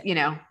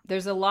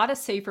 There's a lot of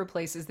safer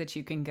places that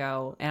you can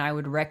go. And I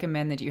would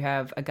recommend that you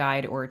have a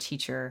guide or a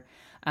teacher,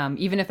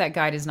 even if that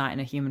guide is not in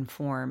a human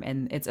form.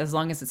 And it's, as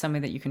long as it's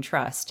somebody that you can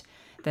trust,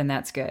 then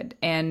that's good.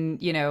 And,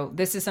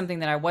 this is something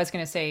that I was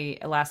going to say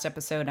last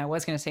episode, and I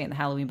was going to say it in the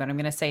Halloween, but I'm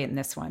going to say it in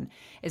this one,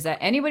 is that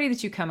anybody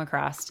that you come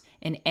across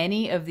in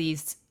any of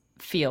these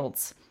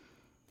fields,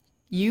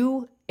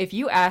 if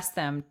you ask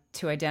them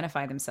to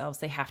identify themselves,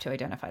 they have to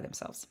identify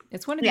themselves.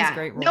 It's one of these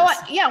great rules.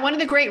 One of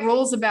the great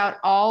rules about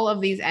all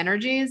of these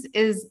energies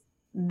is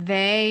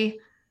they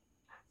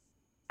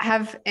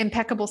have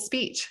impeccable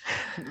speech.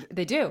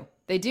 They do.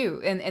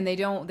 And they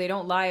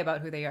don't lie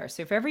about who they are.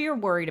 So if ever you're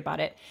worried about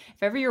it,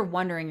 if ever you're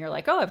wondering, you're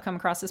like, oh, I've come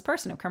across this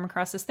person, I've come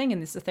across this thing in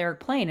this etheric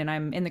plane, and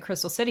I'm in the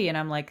Crystal City, and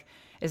I'm like,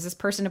 is this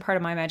person a part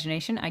of my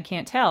imagination? I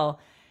can't tell.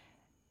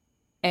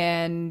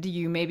 And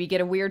you maybe get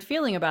a weird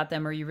feeling about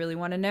them, or you really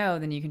want to know,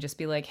 then you can just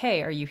be like,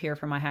 hey, are you here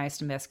for my highest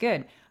and best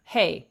good?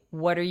 Hey,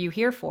 what are you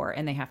here for?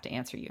 And they have to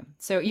answer you.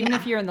 So even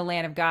if you're in the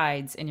land of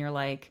guides and you're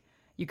like,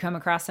 you come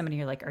across somebody,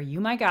 you're like, are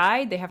you my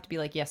guide? They have to be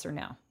like, yes or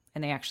no.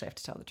 And they actually have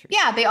to tell the truth.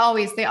 Yeah, they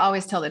always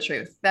tell the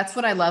truth. That's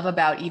what I love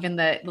about even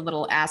the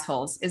little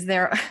assholes, is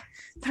they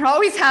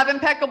always have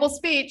impeccable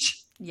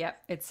speech.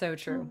 Yep. It's so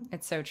true.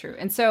 It's so true.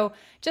 And so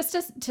just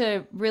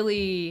to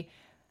really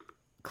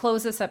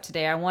close this up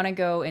today, I want to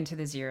go into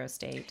the zero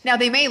state. Now,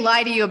 they may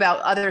lie to you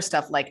about other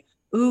stuff like,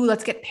 ooh,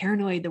 let's get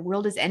paranoid. The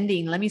world is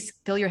ending. Let me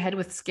fill your head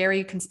with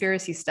scary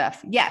conspiracy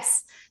stuff.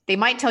 Yes, they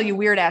might tell you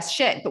weird ass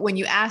shit, but when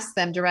you ask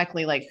them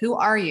directly, like, who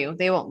are you?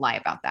 They won't lie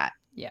about that.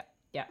 Yeah.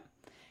 Yeah.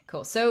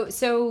 Cool.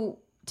 So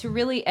to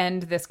really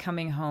end this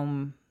coming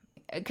home,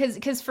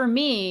 because for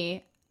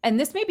me, and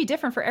this may be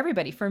different for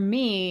everybody, for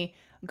me,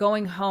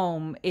 going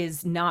home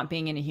is not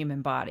being in a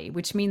human body,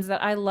 which means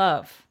that I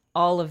love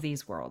all of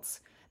these worlds.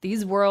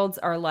 These worlds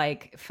are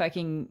like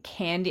fucking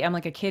candy. I'm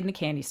like a kid in a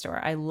candy store.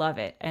 I love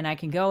it. And I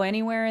can go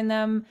anywhere in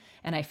them,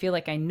 and I feel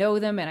like I know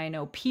them, and I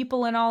know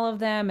people in all of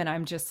them. And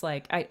I'm just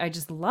like, I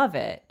just love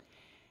it.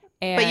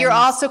 But you're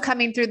also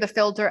coming through the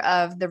filter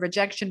of the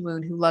rejection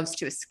wound who loves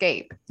to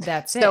escape.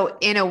 That's it. So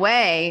in a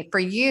way, for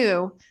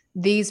you,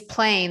 these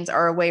planes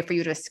are a way for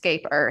you to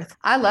escape Earth.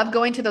 I love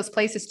going to those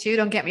places too.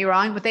 Don't get me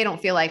wrong, but they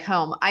don't feel like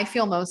home. I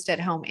feel most at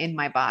home in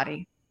my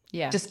body.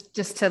 Yeah.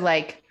 Just to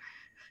like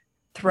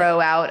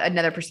throw out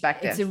another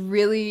perspective. It's a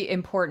really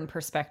important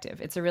perspective.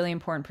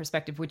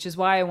 Which is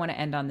why I want to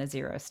end on the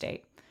zero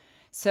state.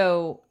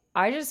 So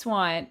I just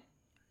want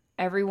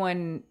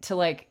everyone to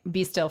like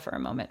be still for a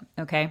moment.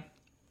 Okay.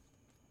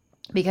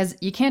 Because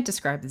you can't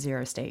describe the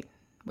zero state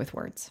with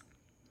words.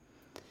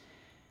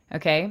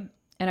 Okay.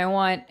 And I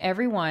want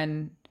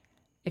everyone,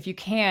 if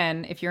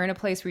you're in a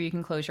place where you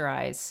can close your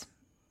eyes.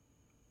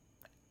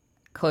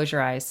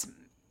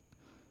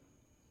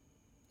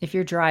 If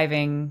you're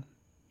driving,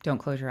 don't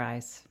close your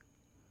eyes.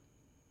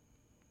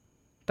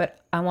 But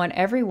I want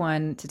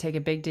everyone to take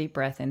a big, deep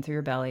breath in through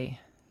your belly,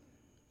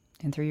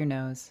 in through your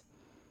nose,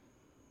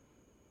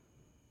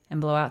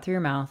 and blow out through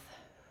your mouth,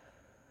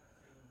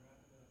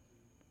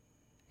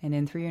 and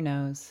in through your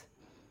nose,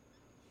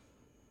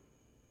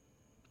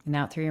 and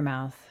out through your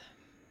mouth.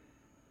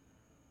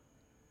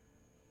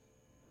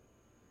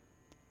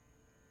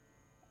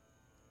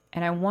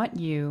 And I want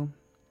you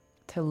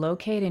to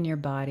locate in your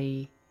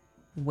body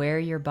where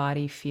your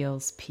body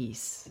feels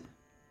peace.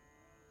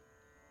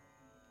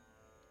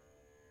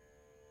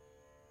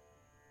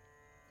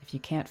 If you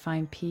can't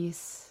find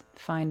peace,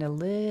 find a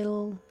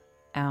little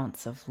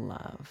ounce of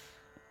love.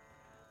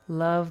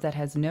 Love that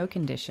has no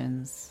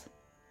conditions.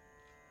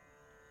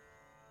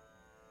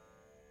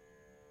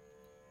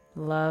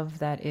 Love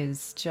that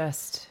is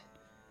just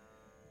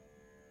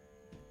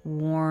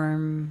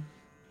warm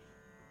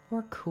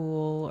or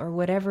cool or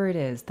whatever it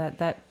is.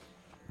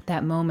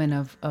 That moment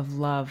of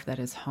love that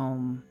is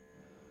home,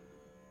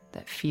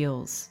 that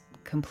feels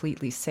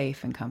completely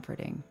safe and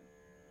comforting.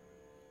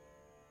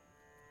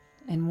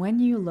 And when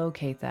you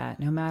locate that,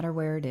 no matter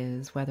where it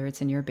is, whether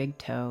it's in your big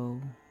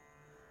toe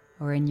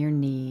or in your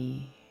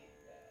knee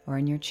or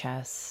in your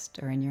chest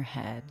or in your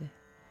head,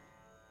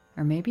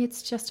 or maybe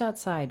it's just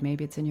outside,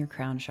 maybe it's in your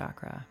crown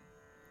chakra,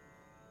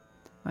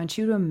 I want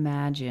you to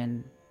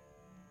imagine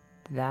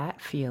that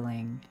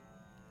feeling,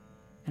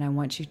 and I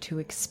want you to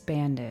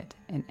expand it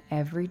in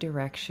every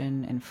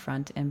direction, in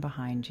front and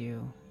behind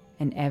you,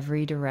 in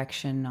every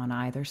direction on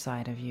either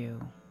side of you.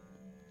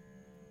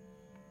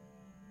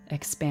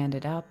 Expand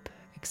it up,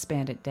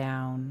 expand it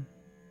down,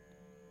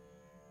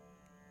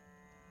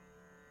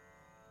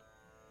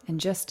 and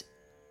just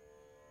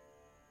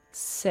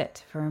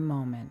sit for a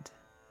moment,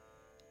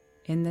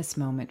 in this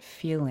moment,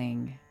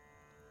 feeling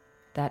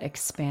that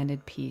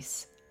expanded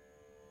peace.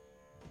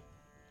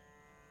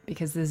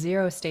 Because the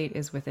zero state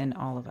is within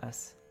all of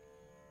us.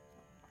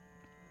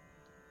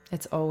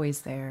 It's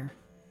always there.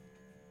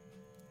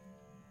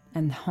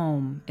 And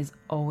home is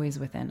always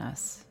within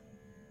us.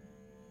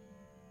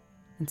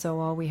 And so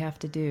all we have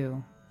to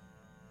do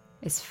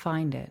is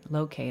find it,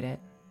 locate it,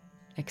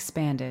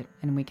 expand it,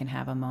 and we can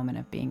have a moment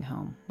of being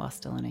home while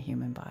still in a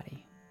human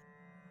body.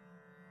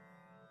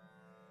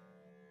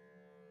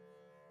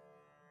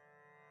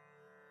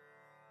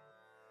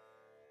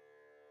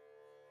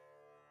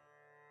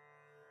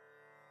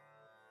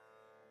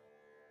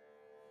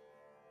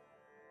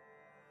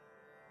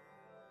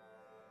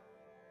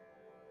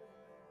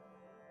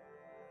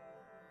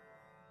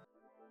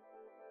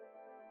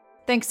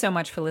 Thanks so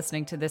much for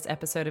listening to this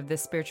episode of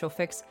This Spiritual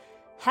Fix.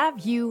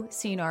 Have you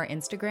seen our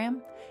Instagram?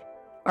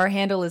 Our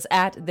handle is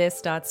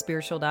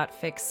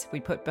 @this.spiritual.fix. We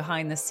put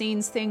behind the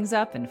scenes things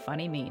up and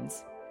funny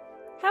memes.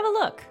 Have a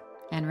look.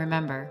 And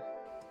remember,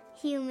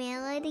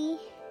 Humility,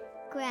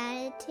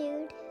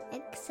 gratitude,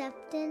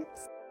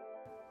 acceptance,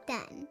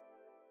 done.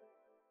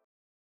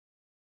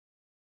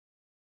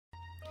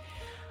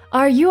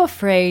 are you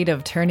afraid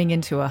of turning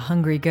into a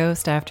hungry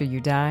ghost after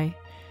you die?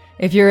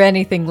 If you're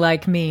anything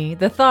like me,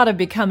 the thought of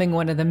becoming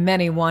one of the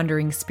many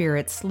wandering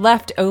spirits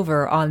left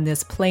over on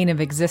this plane of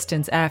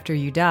existence after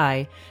you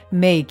die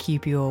may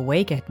keep you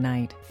awake at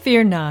night.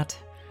 Fear not.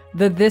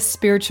 The This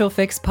Spiritual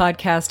Fix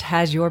podcast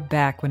has your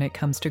back when it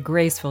comes to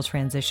graceful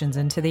transitions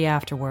into the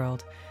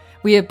afterworld.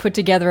 We have put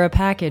together a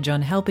package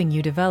on helping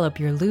you develop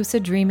your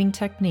lucid dreaming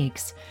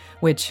techniques,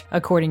 which,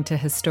 according to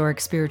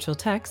historic spiritual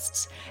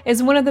texts,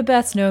 is one of the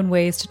best known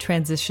ways to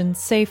transition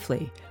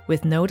safely,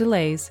 with no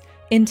delays,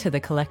 into the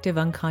collective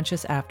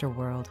unconscious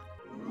afterworld.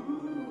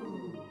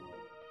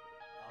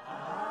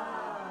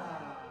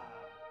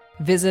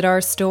 Visit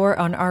our store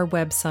on our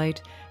website,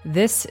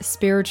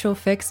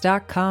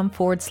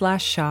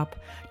 thisspiritualfix.com/shop,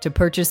 to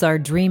purchase our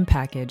dream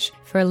package.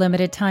 For a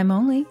limited time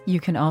only,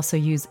 you can also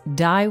use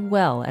Die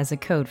Well as a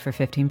code for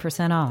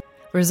 15% off.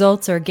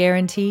 Results are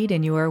guaranteed,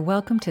 and you are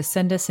welcome to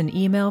send us an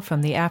email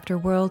from the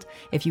afterworld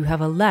if you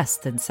have a less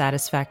than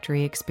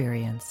satisfactory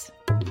experience.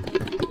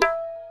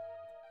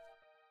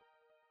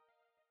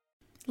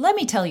 Let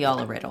me tell you all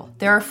a riddle.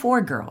 There are 4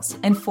 girls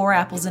and 4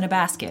 apples in a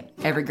basket.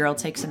 Every girl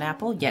takes an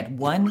apple, yet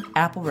 1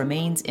 apple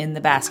remains in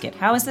the basket.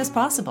 How is this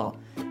possible?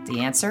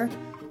 The answer?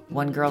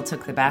 1 girl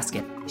took the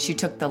basket. She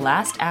took the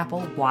last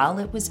apple while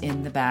it was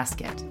in the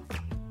basket.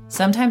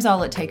 Sometimes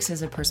all it takes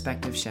is a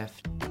perspective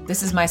shift.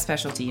 This is my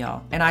specialty,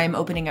 y'all, and I am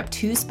opening up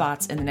 2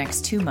 spots in the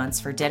next 2 months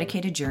for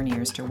dedicated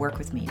journeyers to work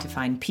with me to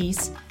find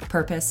peace,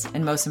 purpose,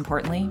 and most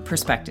importantly,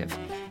 perspective.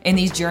 In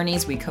these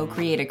journeys, we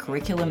co-create a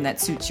curriculum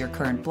that suits your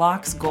current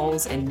blocks,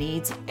 goals, and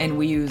needs, and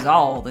we use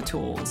all the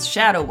tools: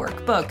 shadow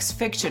work, books,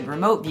 fiction,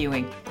 remote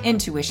viewing,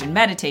 intuition,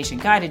 meditation,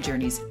 guided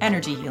journeys,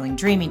 energy healing,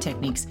 dreaming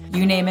techniques,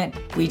 you name it,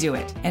 we do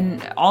it,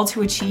 and all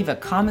to achieve a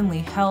commonly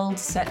held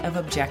set of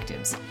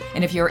objectives.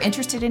 And if you're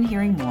interested in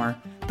hearing more,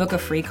 book a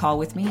free call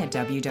with me at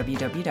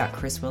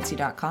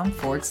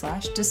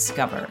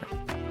www.chriswiltsey.com/discover.